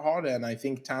a bit harder, and I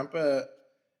think Tampa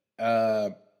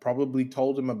probably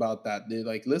told him about that. They're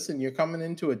like, "Listen, you're coming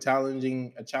into a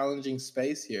challenging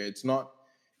space here. It's not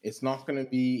going to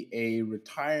be a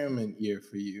retirement year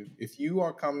for you. If you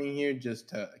are coming here just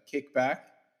to kick back,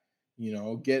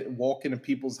 walk into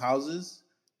people's houses,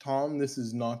 Tom, this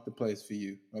is not the place for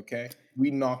you. Okay,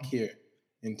 we knock here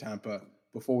in Tampa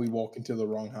before we walk into the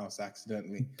wrong house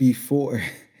accidentally." Before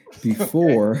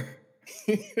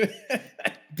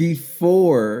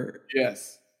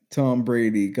Yes. Tom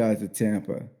Brady got to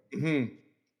Tampa, Hmm.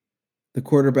 the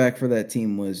quarterback for that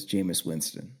team was Jameis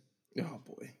Winston. Oh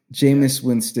boy. Jameis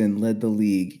Winston led the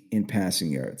league in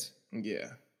passing yards.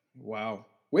 Yeah. Wow.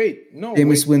 Wait. No.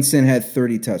 Jameis Wait. Winston had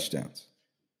 30 touchdowns.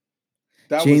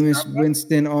 That was Jameis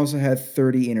Winston also had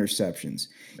 30 interceptions.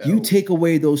 You Oh. take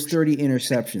away those 30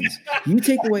 interceptions. You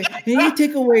take away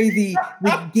the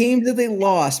games that they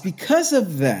lost because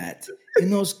of that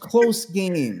in those close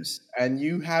games. And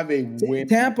you have a win.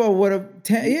 Tampa would have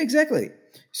exactly.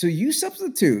 So you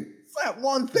substitute That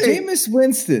one thing. Jameis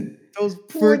Winston Those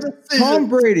for poor decisions Tom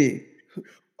Brady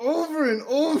over and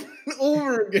over and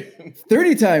over again.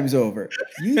 30 times over.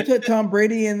 You put Tom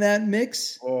Brady in that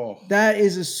mix. Oh. That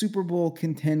is a Super Bowl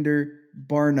contender,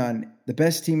 bar none. The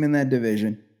best team in that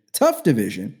division. Tough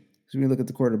division. Because when you look at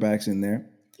the quarterbacks in there.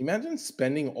 Imagine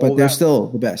spending all But they're still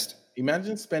the best.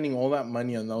 Imagine spending all that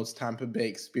money on those Tampa Bay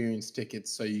experience tickets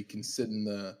so you can sit in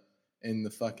the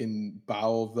fucking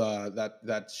bow of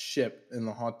that ship in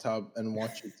the hot tub and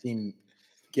watch your team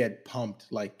get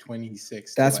pumped like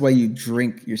 26. That's why you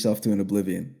drink yourself to an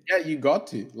oblivion. Yeah, you got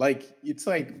to. Like, it's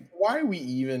like, why are we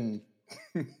even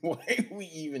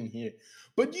here?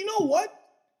 But you know what?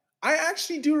 I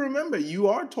actually do remember you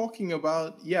are talking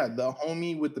about, the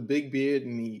homie with the big beard,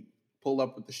 and he pulled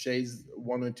up with the Shays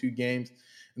 1 or 2 games,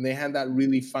 and they had that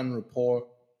really fun rapport,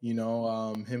 him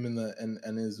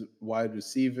and his wide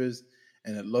receivers.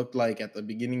 And it looked like at the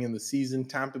beginning of the season,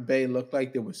 Tampa Bay looked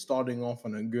like they were starting off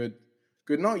on a good.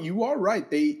 No, you are right.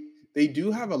 They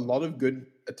do have a lot of good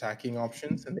attacking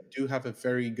options, and they do have a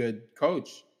very good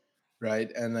coach, right?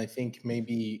 And I think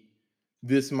maybe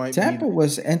this might Tampa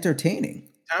was entertaining.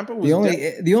 Tampa was the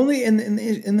only and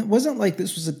it wasn't like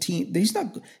this was a team.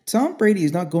 Tom Brady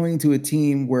is not going to a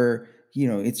team where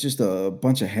it's just a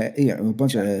bunch of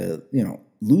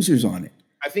losers on it.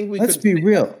 I think let's be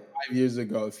real. 5 years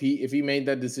ago, if he made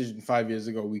that decision 5 years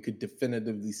ago, we could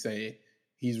definitively say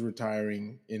he's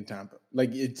retiring in Tampa.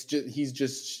 Like, it's just he's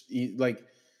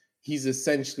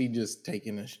essentially just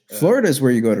taking a. Florida is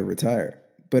where you go to retire,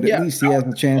 but at least he has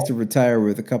a chance to retire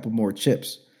with a couple more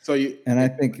chips. I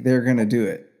think they're going to do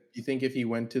it. You think if he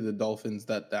went to the Dolphins,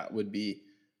 that would be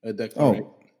a declaration?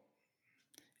 Oh,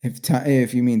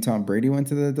 if you mean Tom Brady went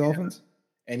to the Dolphins,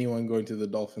 anyone going to the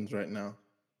Dolphins right now,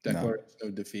 declaration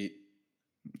of defeat.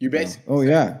 You basically. Oh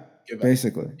yeah,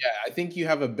 basically. Yeah, I think you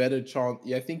have a better chance.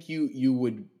 Yeah, I think you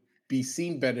would be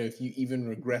seen better if you even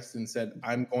regressed and said,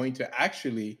 "I'm going to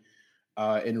actually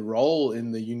enroll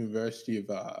in the University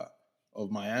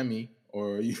of Miami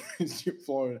or University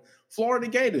of Florida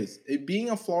Gators." Being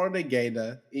a Florida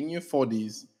Gator in your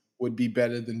 40s would be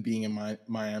better than being a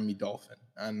Miami Dolphin,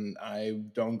 and I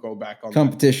don't go back on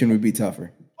competition. Would be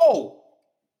tougher. Oh,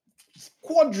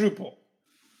 quadruple.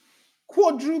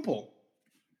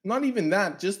 Not even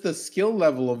that, just the skill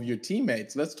level of your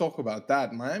teammates. Let's talk about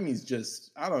that. Miami's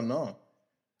just, I don't know.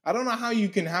 I don't know how you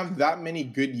can have that many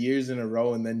good years in a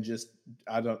row and then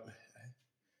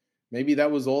maybe that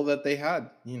was all that they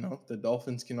had. The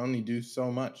Dolphins can only do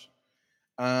so much.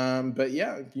 But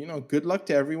yeah, good luck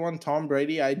to everyone. Tom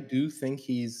Brady, I do think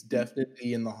he's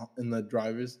definitely in the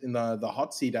drivers, in the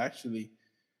hot seat, actually,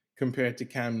 compared to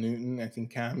Cam Newton. I think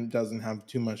Cam doesn't have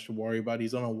too much to worry about.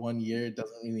 He's on a 1 year. It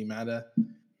doesn't really matter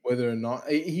whether or not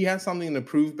he has something to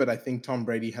prove, but I think Tom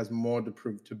Brady has more to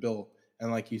prove to Bill.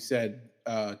 And like you said,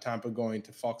 Tampa going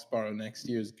to Foxborough next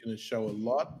year is going to show a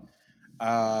lot.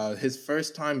 His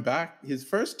first time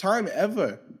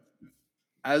ever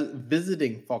as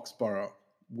visiting Foxborough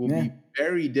will be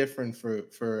very different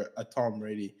for a Tom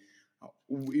Brady.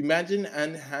 Imagine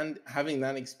having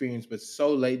that experience, but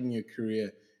so late in your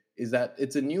career. Is that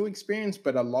it's a new experience,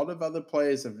 but a lot of other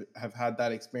players have had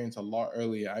that experience a lot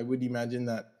earlier. I would imagine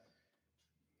that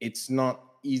it's not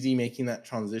easy making that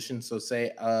transition. So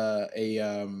say who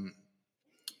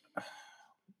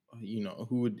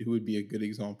would be a good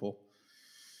example?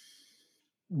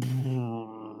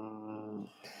 I'm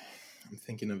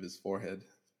thinking of his forehead.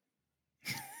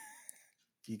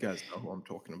 You guys know who I'm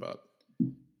talking about.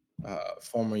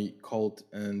 Former Colt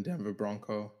and Denver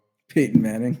Bronco. Peyton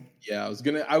Manning. Yeah, I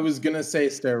was gonna say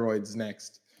steroids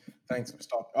next, Thanks for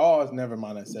stopping. Oh, never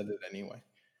mind. I said it anyway.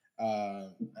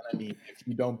 And I mean, if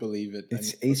you don't believe it, I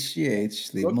It's mean,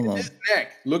 HGH. Leave look him at alone. his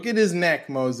neck. Look at his neck,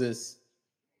 Moses.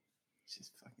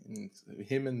 Just fucking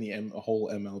him and the whole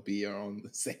MLB are on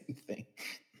the same thing.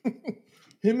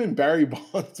 Him and Barry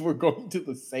Bonds were going to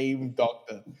the same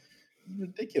doctor.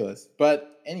 Ridiculous.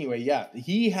 But anyway, yeah,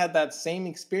 he had that same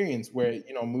experience where,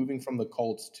 moving from the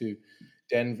Colts to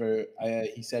Denver,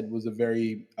 he said was a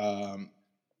very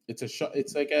it's a shock.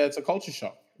 It's a culture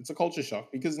shock. It's a culture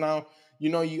shock because now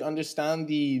you understand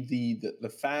the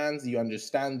fans, you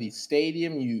understand the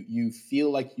stadium, you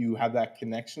feel like you have that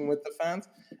connection with the fans,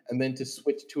 and then to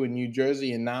switch to a New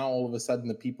Jersey, and now all of a sudden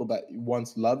the people that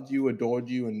once loved you, adored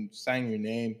you, and sang your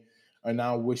name are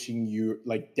now wishing you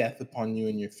like death upon you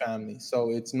and your family.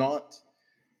 So it's not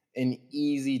an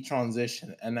easy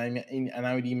transition, and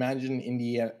I would imagine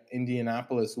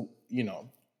Indianapolis,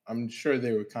 I'm sure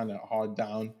they were kind of hard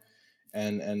down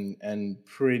and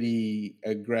pretty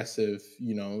aggressive,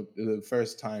 the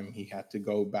first time he had to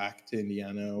go back to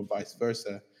Indiana or vice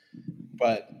versa.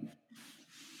 But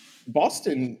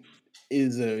Boston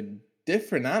is a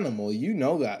different animal. You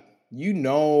know that. You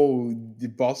know the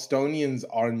Bostonians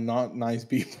are not nice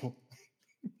people.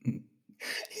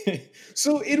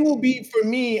 So it will be for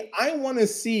me, I want to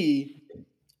see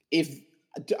if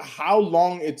how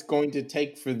long it's going to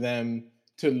take for them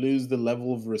to lose the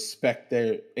level of respect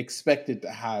they're expected to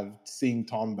have seeing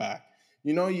Tom back.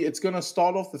 It's going to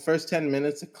start off the first 10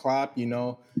 minutes a clap,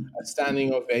 a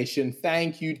standing ovation.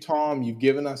 Thank you, Tom. You've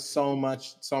given us so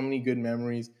much, so many good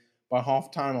memories. By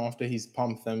halftime, after he's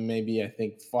pumped them, maybe I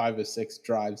think 5 or 6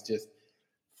 drives, just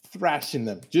thrashing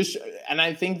them. And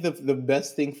I think the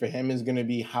best thing for him is going to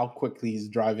be how quickly he's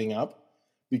driving up,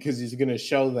 because he's going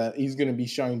to be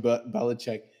showing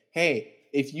Belichick, hey,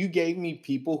 if you gave me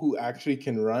people who actually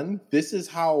can run, this is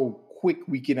how quick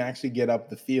we can actually get up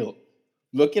the field.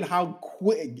 Look at how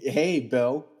quick. Hey,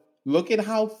 Bill, look at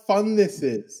how fun this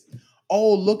is.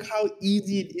 Oh, look how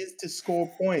easy it is to score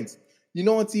points. You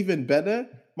know what's even better?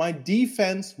 My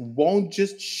defense won't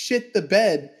just shit the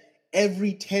bed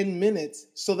every 10 minutes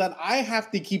so that I have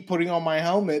to keep putting on my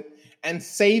helmet and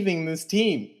saving this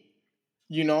team.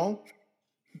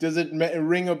 Does it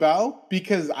ring a bell?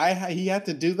 Because he had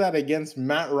to do that against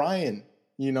Matt Ryan.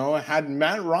 Had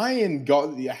Matt Ryan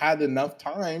had enough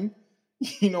time,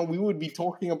 we would be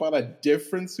talking about a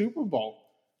different Super Bowl.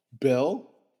 Bill,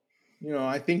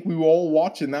 I think we were all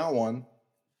watching that one.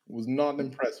 Was not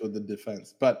impressed with the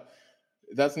defense, but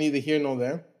that's neither here nor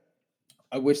there.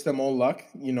 I wish them all luck.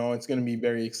 It's going to be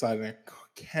very exciting. I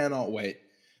cannot wait.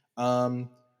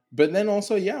 But then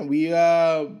also, yeah, we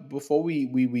before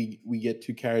we get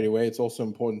too carried away, it's also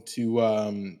important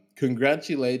to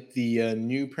congratulate the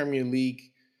new Premier League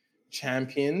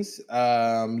champions,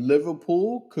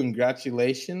 Liverpool.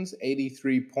 Congratulations,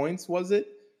 83 points was it?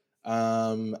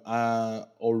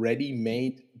 Already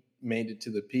made it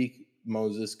to the peak.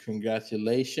 Moses,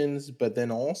 congratulations. But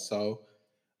then also,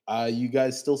 you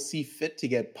guys still see fit to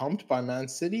get pumped by Man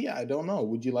City? I don't know.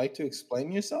 Would you like to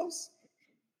explain yourselves?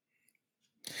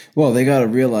 Well, they got to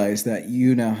realize that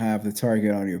you now have the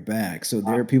target on your back. So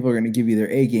there, people are going to give you their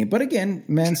A game. But again,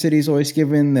 Man City's always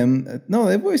given them. No,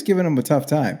 they've always given them a tough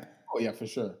time. Oh yeah, for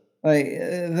sure. Like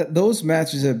those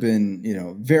matches have been,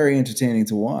 very entertaining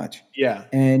to watch. Yeah.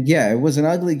 And yeah, it was an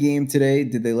ugly game today.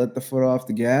 Did they let the foot off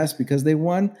the gas because they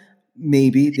won?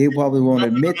 Maybe. They probably won't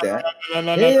admit that.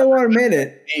 They won't admit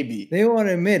it. Maybe. They won't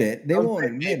admit it. They won't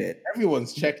admit it.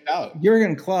 Everyone's checked out.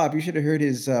 Jurgen Klopp, you should have heard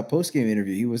his post-game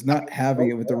interview. He was not having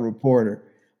it with the reporter.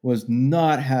 Was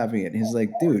not having it. He's like,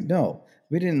 dude, no,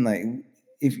 we didn't like.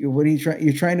 If what are you trying?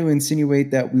 You're trying to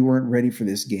insinuate that we weren't ready for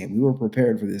this game. We were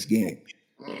prepared for this game.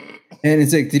 And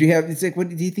it's like, it's like, what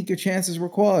do you think your chances were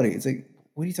quality? It's like,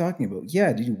 what are you talking about?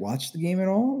 Yeah, did you watch the game at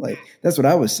all? Like, that's what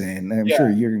I was saying. I'm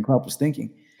sure Jurgen Klopp was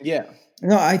thinking. Yeah.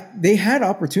 No, they had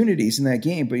opportunities in that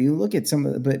game, but you look at some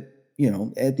of the, but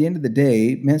at the end of the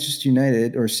day, Manchester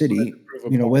United or City,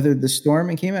 weathered the storm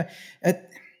and came out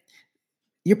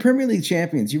you're Premier League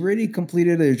champions. You already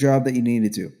completed a job that you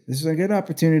needed to. This is a good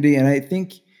opportunity, and I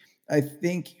think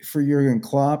for Jurgen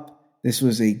Klopp, this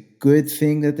was a good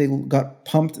thing that they got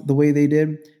pumped the way they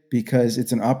did, because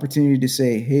it's an opportunity to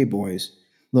say, "Hey, boys,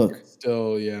 look,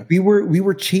 still, yeah, we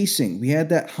were chasing. We had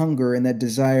that hunger and that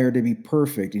desire to be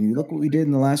perfect, and you look what we did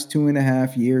in the last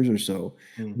 2.5 years or so.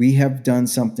 We have done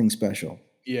something special.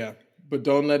 Yeah, but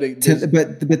don't let it.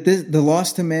 The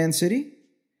loss to Man City,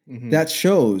 that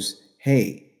shows."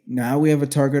 Hey, now we have a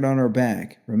target on our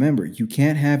back. Remember, you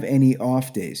can't have any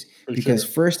off days, because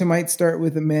first it might start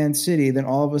with a Man City, then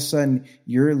all of a sudden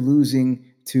you're losing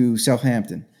to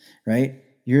Southampton, right?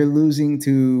 You're losing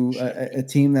to a Sheffield.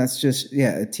 team that's just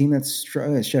a team that's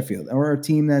Sheffield, or a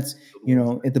team that's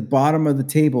Was at the bottom of the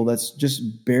table that's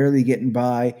just barely getting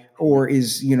by, annoying. or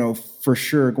is for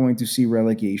sure going to see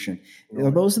relegation.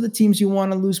 Annoying. Those are the teams you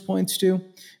want to lose points to, No.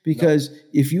 because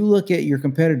if you look at your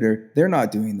competitor, they're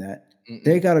not doing that.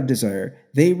 They Mm-mm. got a desire.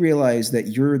 They realize that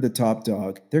you're the top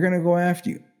dog. They're going to go after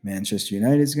you. Manchester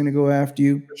United is going to go after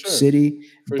you. For sure. City,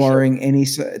 For sure. barring any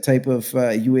type of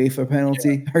UEFA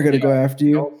penalty, are going to Yeah. go after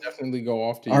you. They'll definitely go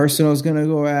after you. Arsenal's going to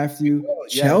go after you. Well,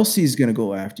 yeah. Chelsea's going to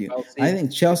go after you. I Chelsea.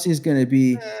 think Chelsea's going to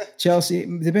be Eh, Chelsea,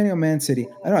 depending on Man City.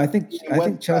 I don't know. I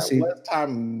think Chelsea. West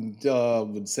Ham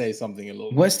would say something a little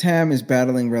different. West Ham is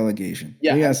battling relegation.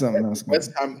 Yeah, They and got something else going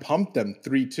West on. Ham pumped them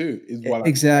 3-2 is what I'm.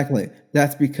 Exactly.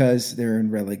 That's because they're in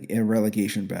a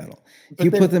relegation battle. But You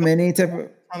they're put them in any type of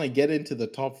trying to get into the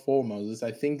top four, Moses.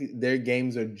 I think their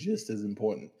games are just as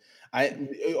important. Okay,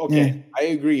 yeah. I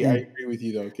agree. I Yeah. agree with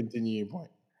you though. Continue your point.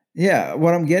 Yeah,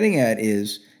 what I'm getting at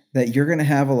is that you're going to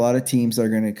have a lot of teams that are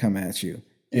going to come at you,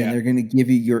 and Yeah, they're going to give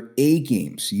you your A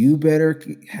games. You better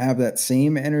have that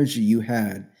same energy you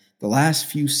had the last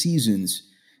few seasons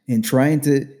in trying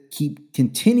to keep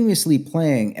continuously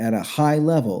playing at a high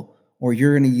level, or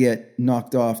you're going to get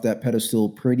knocked off that pedestal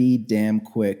pretty damn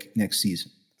quick next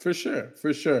season. for sure,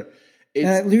 for sure. It's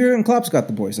And Jurgen Klopp's got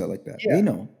the boys out like that. yeah, They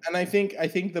know. and I think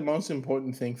the most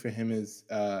important thing for him is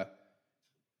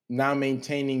now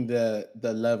maintaining the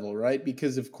level, right?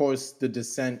 Because of course the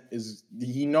descent is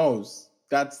he knows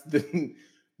that's the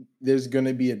there's going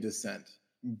to be a descent.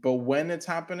 But when it's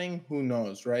happening, who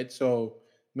knows, right? So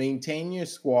maintain your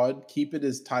squad, keep it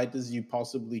as tight as you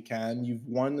possibly can. You've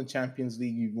won the Champions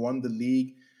League, you've won the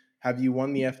league. Have you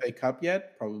won the FA Cup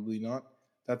yet? Probably not.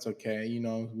 That's okay. You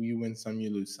win some, you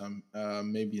lose some.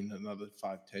 Maybe in another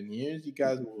 5, 10 years, you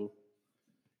guys will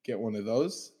get one of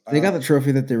those. They got the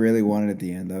trophy that they really wanted at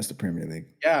the end. That was the Premier League.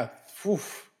 Yeah,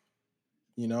 oof,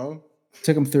 you know,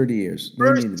 Took them 30 years. They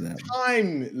first needed that.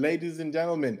 time, ladies and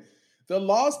gentlemen. The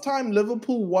last time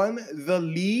Liverpool won the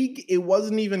league, it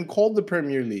wasn't even called the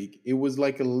Premier League. It was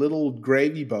like a little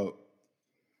gravy boat.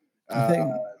 I think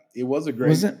It was a gravy.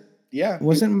 wasn't Yeah,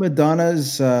 wasn't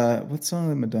Madonna's what song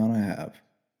did Madonna have?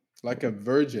 like a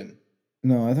virgin.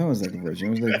 No, I thought it was like a virgin.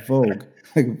 It was like Vogue,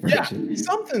 like a Yeah, virgin.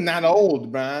 something that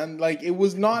old, man. Like it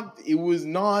was not. It was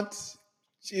not.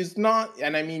 She's not.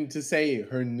 And I mean to say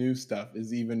her new stuff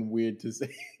is even weird to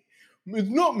say. It's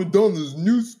not Madonna's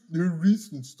her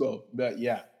recent stuff. But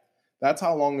yeah, that's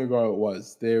how long ago it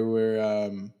was. There were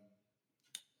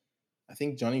I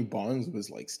think Johnny Barnes was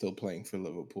like still playing for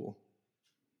Liverpool.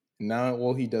 Now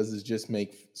all he does is just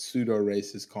make pseudo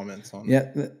racist comments on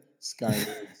Yeah, Sky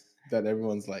News that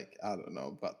everyone's like, I don't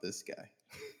know about this guy.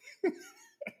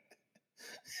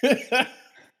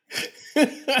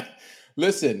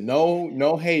 Listen,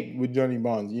 no hate with Johnny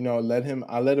Barnes.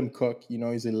 I let him cook.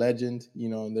 He's a legend.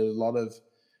 There's a lot of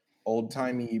old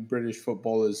timey British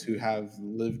footballers who have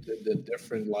lived a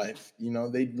different life.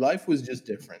 Life was just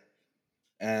different,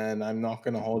 and I'm not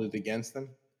gonna hold it against them.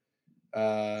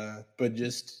 But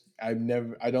just I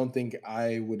don't think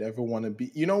I would ever want to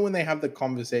be. When they have the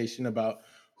conversation about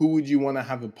who would you want to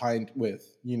have a pint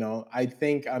with, I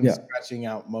think I'm yeah. scratching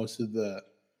out most of the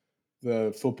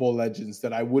football legends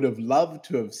that I would have loved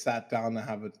to have sat down and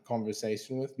have a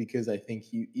conversation with, because I think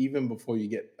even before you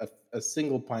get a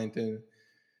single pint in,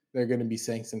 they're going to be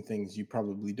saying some things you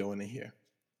probably don't want to hear.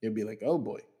 You'll be like, oh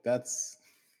boy,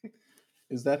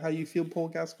 is that how you feel, Paul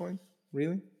Gascoigne?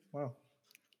 Really? Wow.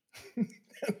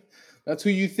 That's who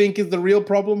you think is the real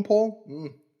problem, Paul?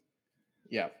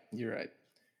 Yeah, you're right.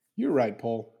 You're right,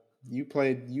 Paul. You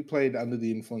played under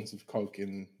the influence of Coke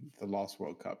in the last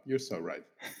World Cup. You're so right.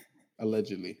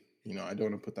 Allegedly. I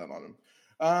don't want to put that on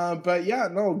him. But yeah,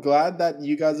 no, glad that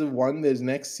you guys have won. There's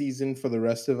next season for the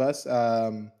rest of us.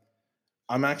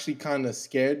 I'm actually kind of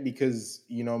scared because,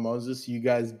 Moses, you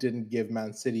guys didn't give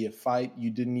Man City a fight. You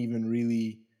didn't even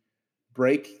really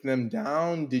break them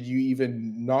down. Did you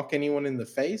even knock anyone in the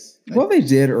face? Well, they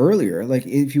did earlier. Like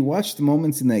if you watch the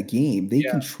moments in that game, they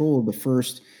controlled the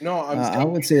first. No, I'm saying I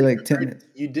would say like 10 minutes.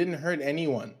 You didn't hurt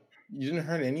anyone. You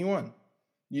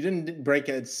didn't break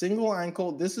a single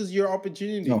ankle. This is your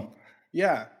opportunity. No.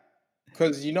 Yeah.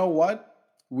 Because you know what?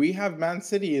 We have Man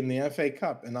City in the FA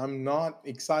Cup, and I'm not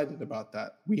excited about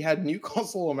that. We had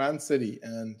Newcastle or Man City,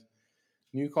 and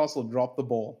Newcastle dropped the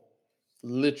ball.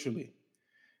 Literally.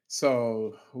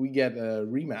 So we get a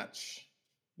rematch.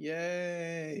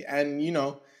 Yay. And,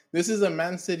 this is a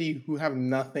Man City who have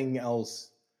nothing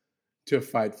else to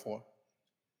fight for.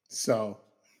 So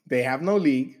they have no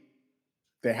league.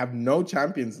 They have no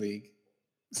Champions League.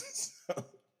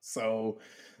 So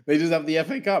they just have the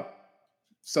FA Cup.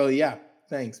 So yeah,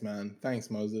 Thanks, man. Thanks,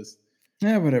 Moses.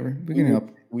 Yeah, whatever. We can help.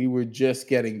 We were just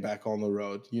getting back on the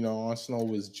road. Arsenal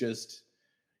was just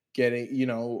getting.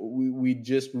 We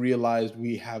just realized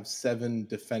we have 7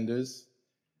 defenders,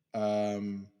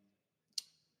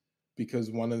 because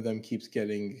one of them keeps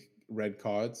getting red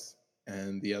cards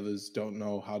and the others don't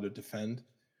know how to defend.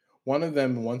 One of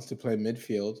them wants to play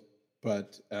midfield,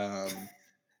 but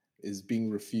is being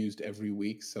refused every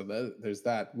week. So there's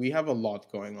that. We have a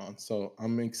lot going on. So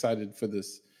I'm excited for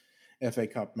this FA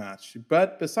Cup match.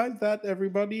 But besides that,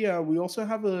 everybody, we also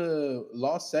have a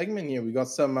last segment here. We got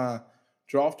some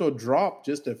draft or drop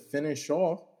just to finish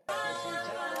off.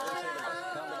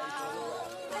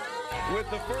 With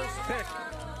the first pick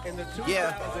in the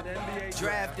 2000 NBA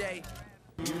draft day.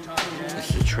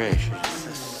 It's the trash. It's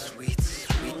a sweet.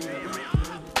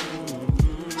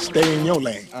 Stay in your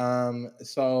lane.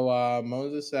 So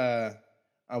Moses, I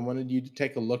wanted you to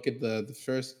take a look at the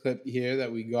first clip here that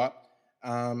we got.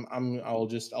 I'll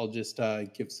just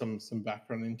give some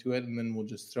background into it, and then we'll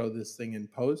just throw this thing in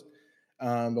post.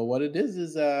 But what it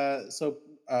is Paolo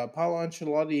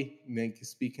Ancelotti,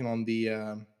 speaking on the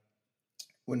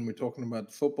when we're talking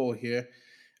about football here,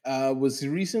 was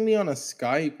recently on a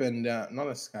Skype and not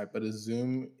a Skype, but a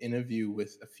Zoom interview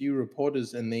with a few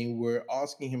reporters, and they were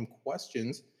asking him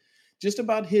questions just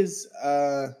about his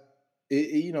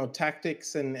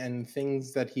tactics and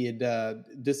things that he had,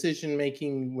 decision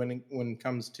making when it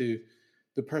comes to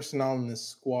the personnel in this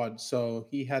squad. So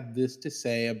he had this to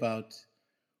say about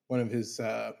one of his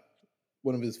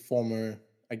former,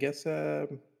 I guess,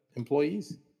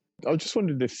 employees. I just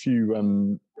wondered if you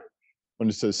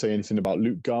wanted to say anything about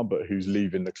Luke Garbett, who's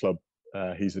leaving the club.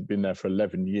 He's been there for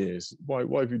 11 years.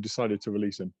 Why have you decided to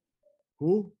release him?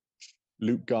 Who?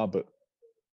 Luke Garbett.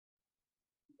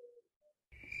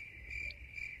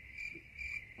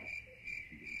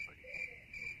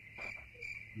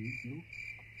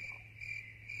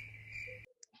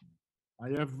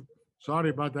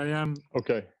 Sorry, but I am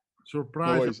Okay.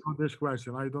 surprised about this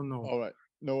question. I don't know. All right.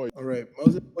 No worries. All right,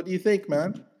 Moses, what do you think,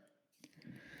 man?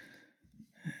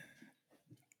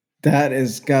 That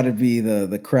has got to be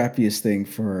the crappiest thing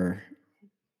for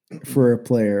a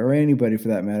player or anybody for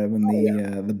that matter when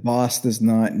the boss does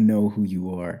not know who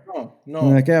you are. No.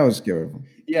 Like, I was scared of him.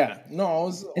 Yeah, no,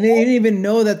 and they didn't even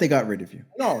know that they got rid of you.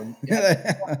 No, they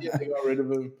got rid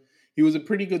of him. He was a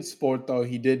pretty good sport, though.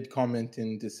 He did comment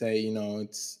in to say,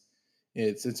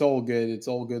 it's all good. It's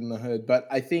all good in the hood. But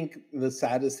I think the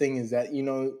saddest thing is that,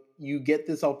 you get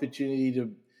this opportunity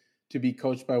to be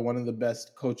coached by one of the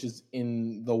best coaches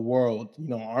in the world.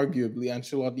 Arguably,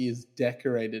 Ancelotti is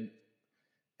decorated.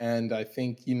 And I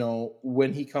think,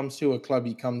 when he comes to a club,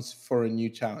 he comes for a new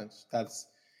challenge. That's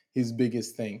his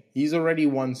biggest thing. He's already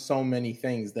won so many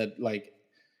things that, like,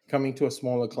 coming to a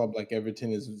smaller club like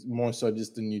Everton is more so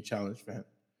just a new challenge for him.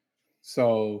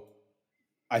 So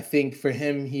I think for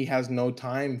him, he has no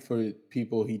time for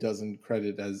people he doesn't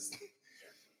credit as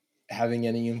having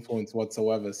any influence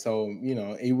whatsoever. So,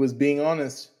 he was being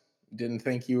honest. Didn't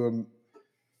think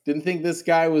this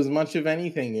guy was much of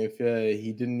anything if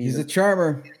he didn't. He's a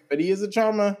charmer. But he is a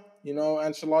charmer.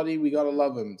 Ancelotti, we got to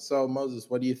love him. So, Moses,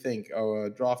 what do you think?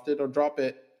 Draft it or drop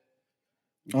it?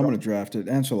 I'm going to draft it.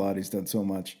 Ancelotti's done so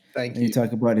much. Thank you. You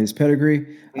talk about his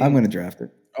pedigree. I'm going to draft it.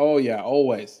 Oh, yeah,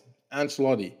 always.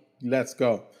 Ancelotti, let's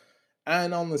go.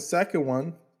 And on the second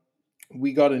one,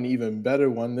 we got an even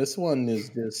better one. This one is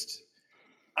just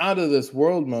out of this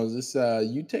world, Moses.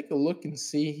 You take a look and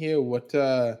see here what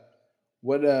a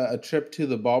trip to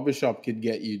the barbershop could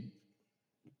get you.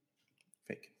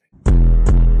 Fake.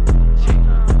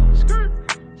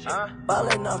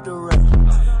 Ballin' off the rim.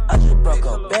 I just broke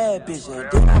a bad bitch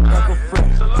and then I broke a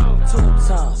friend. 2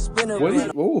 times, spin a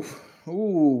rim.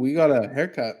 Ooh, we got a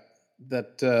haircut.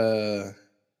 That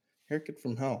haircut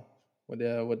from hell.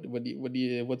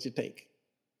 What's your take?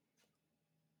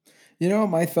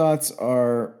 My thoughts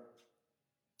are.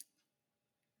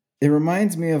 It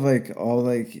reminds me of like all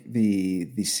like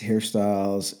these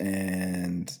hairstyles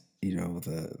and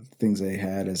the things I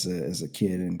had as a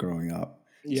kid and growing up.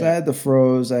 Yeah. So I had the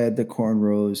froze, I had the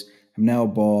cornrows. I'm now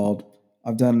bald.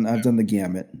 I've done the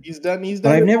gamut. He's done.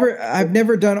 But I've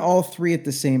never done all 3 at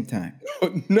the same time.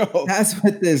 No, that's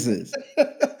what this is.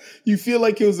 You feel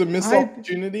like it was a missed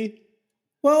opportunity?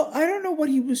 Well, I don't know what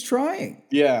he was trying.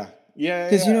 Yeah.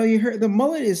 Because you heard the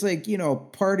mullet is like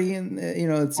partying.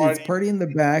 It's party in the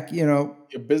back. Your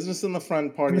business in the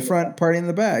front, party in the front, party in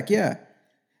the back. Yeah.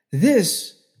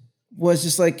 This was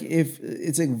just like if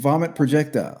it's a vomit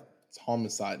projectile. It's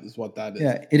homicide, is what that is.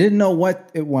 Yeah, it didn't know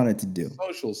what it wanted to do.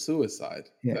 Social suicide.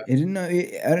 Yeah, it didn't know.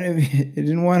 I don't know. It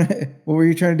didn't want to. What were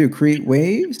you trying to do? Create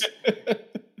waves?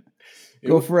 It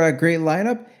go was for a great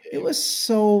lineup. It was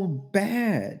so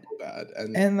bad. so bad,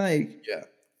 and And like yeah,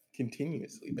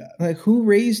 continuously bad. who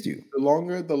raised you? The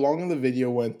longer the video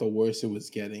went, the worse it was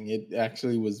getting. It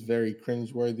actually was very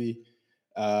cringeworthy.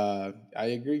 I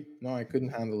agree. No, I couldn't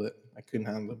handle it.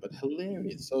 But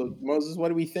hilarious. So Moses,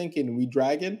 what are we thinking? We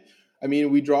dragging? I mean, are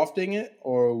we drafting it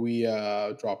or are we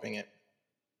dropping it?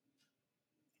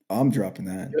 I'm dropping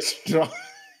that. Just drop.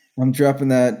 I'm dropping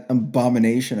that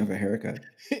abomination of a haircut.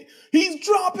 He's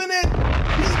dropping it.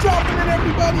 He's dropping it,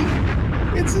 everybody.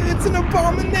 It's an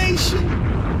abomination.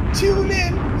 Tune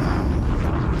in.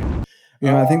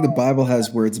 I think the Bible has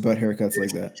words about haircuts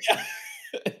like that.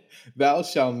 Thou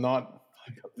shalt not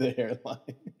fuck up the hairline.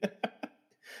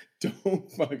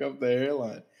 Don't fuck up the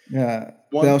hairline. Yeah.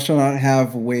 Thou shall not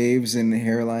have waves and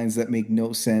hairlines that make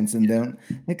no sense and don't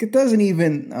it doesn't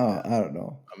even I don't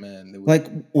know. Oh, man,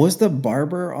 Was the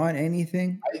barber on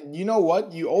anything? you know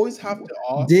what? You always have to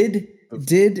ask. Did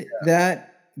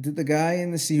the guy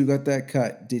in the sea who got that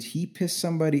cut, did he piss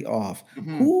somebody off?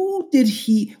 Mm-hmm.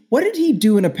 What did he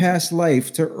do in a past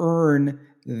life to earn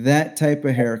that type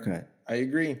of haircut? I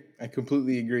agree. I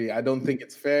completely agree. I don't think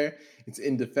it's fair. It's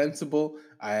indefensible.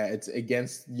 It's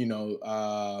against,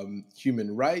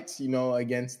 human rights,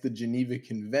 against the Geneva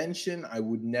Convention. I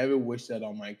would never wish that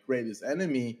on my greatest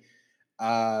enemy.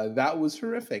 That was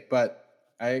horrific, but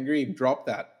I agree. Drop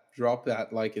that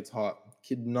like it's hot.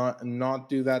 Could not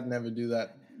do that. Never do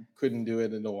that. Couldn't do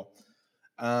it at all.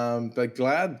 But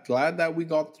glad that we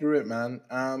got through it, man.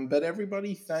 But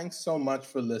everybody, thanks so much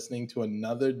for listening to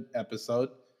another episode.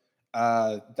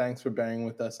 Thanks for bearing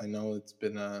with us. I know it's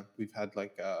been we've had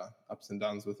ups and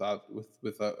downs with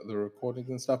the recordings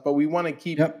and stuff, but we want to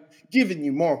keep giving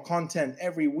you more content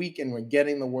every week, and we're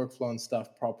getting the workflow and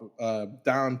stuff proper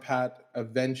down pat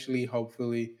eventually,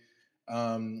 hopefully,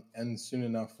 and soon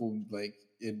enough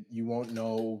you won't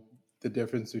know the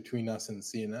difference between us and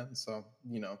CNN. So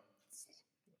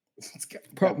it's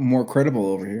probably more credible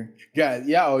over here.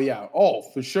 Yeah,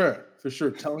 for sure.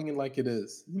 Telling it like it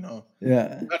is,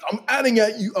 Yeah. I'm adding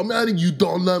you,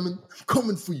 Don Lemon. I'm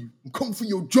coming for you. I'm coming for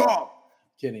your job.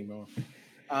 Kidding, bro.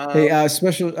 Hey,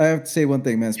 special. I have to say one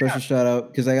thing, man. Special shout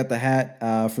out because I got the hat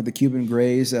for the Cuban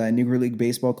Grays Negro League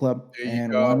Baseball Club,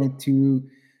 and wanted to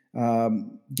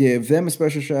give them a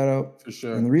special shout out. For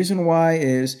sure. And the reason why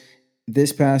is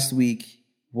this past week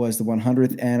was the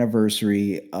 100th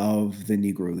anniversary of the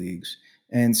Negro Leagues,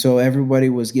 and so everybody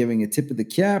was giving a tip of the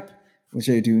cap, which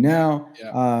I do now.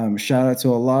 Yeah. Shout out to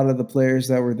a lot of the players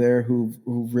that were there who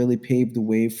really paved the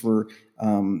way for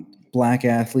Black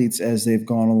athletes as they've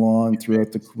gone along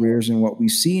throughout the careers and what we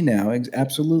see now.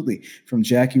 Absolutely. From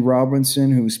Jackie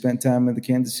Robinson, who spent time at the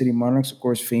Kansas City Monarchs, of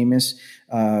course, famous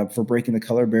for breaking the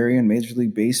color barrier in Major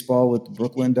League Baseball with the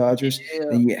Brooklyn Dodgers. Yeah.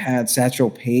 Then you had Satchel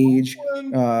Paige,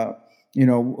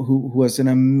 who was an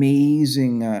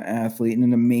amazing athlete and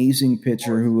an amazing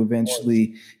pitcher who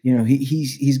eventually,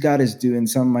 he's got his due, and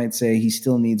some might say he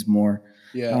still needs more.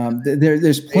 Yeah,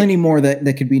 there's plenty more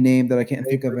that could be named that I can't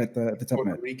think of at the top of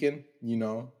my head. Puerto Rican,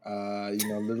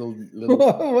 little.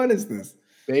 What is this?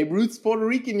 Babe Ruth's Puerto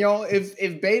Rican, y'all. If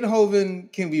Beethoven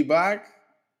can be back,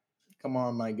 come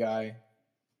on, my guy.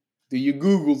 Do your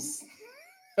Googles.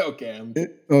 Okay.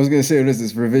 I was gonna say, what is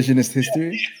this, revisionist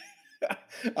history?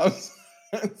 I'm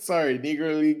sorry,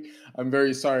 Negro League. I'm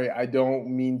very sorry. I don't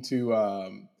mean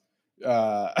to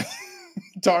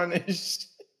tarnish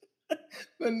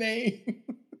the name.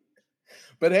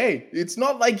 But hey, it's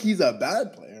not like he's a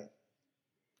bad player,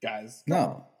 guys.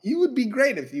 No, he would be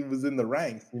great if he was in the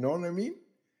ranks. You know what I mean?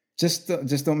 Just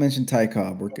don't mention Ty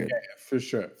Cobb. We're good. For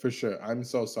sure. I'm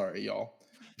so sorry, y'all.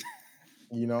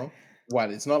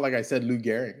 What? It's not like I said Lou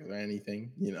Gehrig or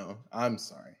anything. I'm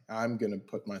sorry. I'm gonna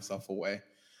put myself away.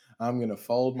 I'm gonna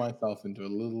fold myself into a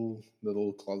little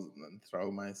closet and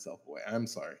throw myself away. I'm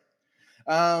sorry.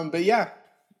 But yeah.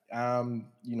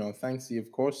 Thanks,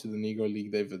 of course, to the Negro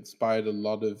League. They've inspired a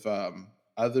lot of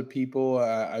other people.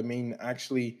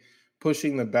 Actually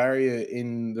pushing the barrier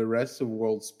in the rest of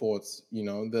world sports.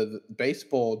 The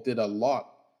baseball did a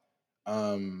lot.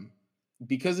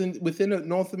 Because within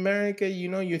North America,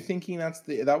 you're thinking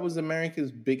that was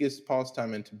America's biggest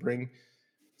pastime, and to bring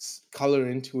color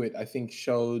into it, I think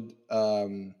showed a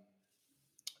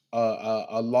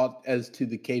lot as to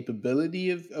the capability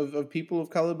of people of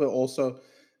color, but also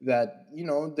that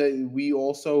that we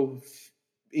also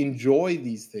enjoy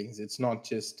these things. It's not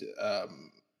just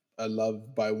a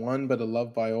love by one, but a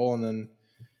love by all. And then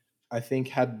I think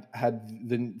had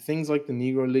the things like the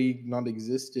Negro League not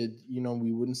existed,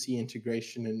 we wouldn't see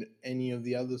integration in any of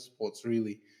the other sports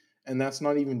really. And that's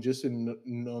not even just in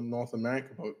North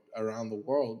America, but around the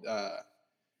world.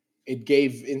 it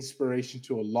gave inspiration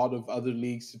to a lot of other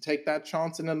leagues to take that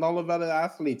chance, and a lot of other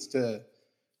athletes to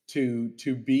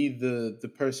be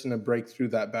the person to break through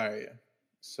that barrier.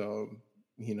 So,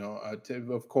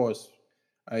 of course,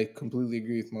 I completely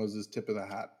agree with Moses. Tip of the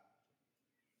hat.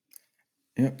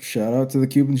 Yep. Shout out to the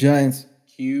Cuban Giants.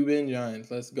 Cuban Giants.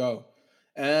 Let's go.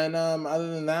 And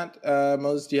other than that,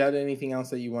 Moses, do you have anything else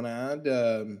that you want to add?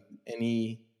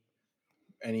 Any?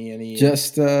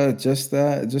 Just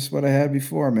what I had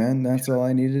before, man. That's all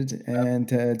I needed, and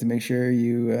to make sure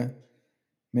you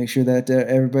make sure that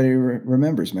everybody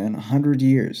remembers, man. 100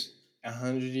 years.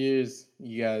 100 years,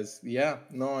 you guys. Yeah,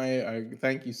 no, I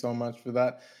thank you so much for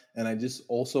that. And I just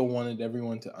also wanted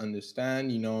everyone to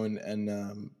understand,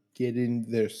 and get in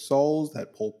their souls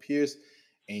that Paul Pierce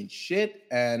ain't shit.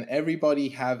 And everybody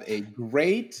have a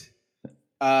great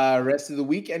rest of the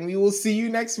week, and we will see you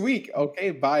next week. Okay,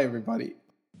 bye, everybody.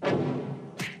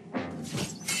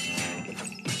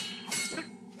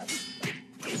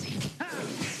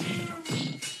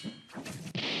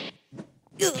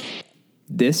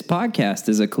 This podcast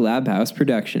is a Collab House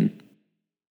production.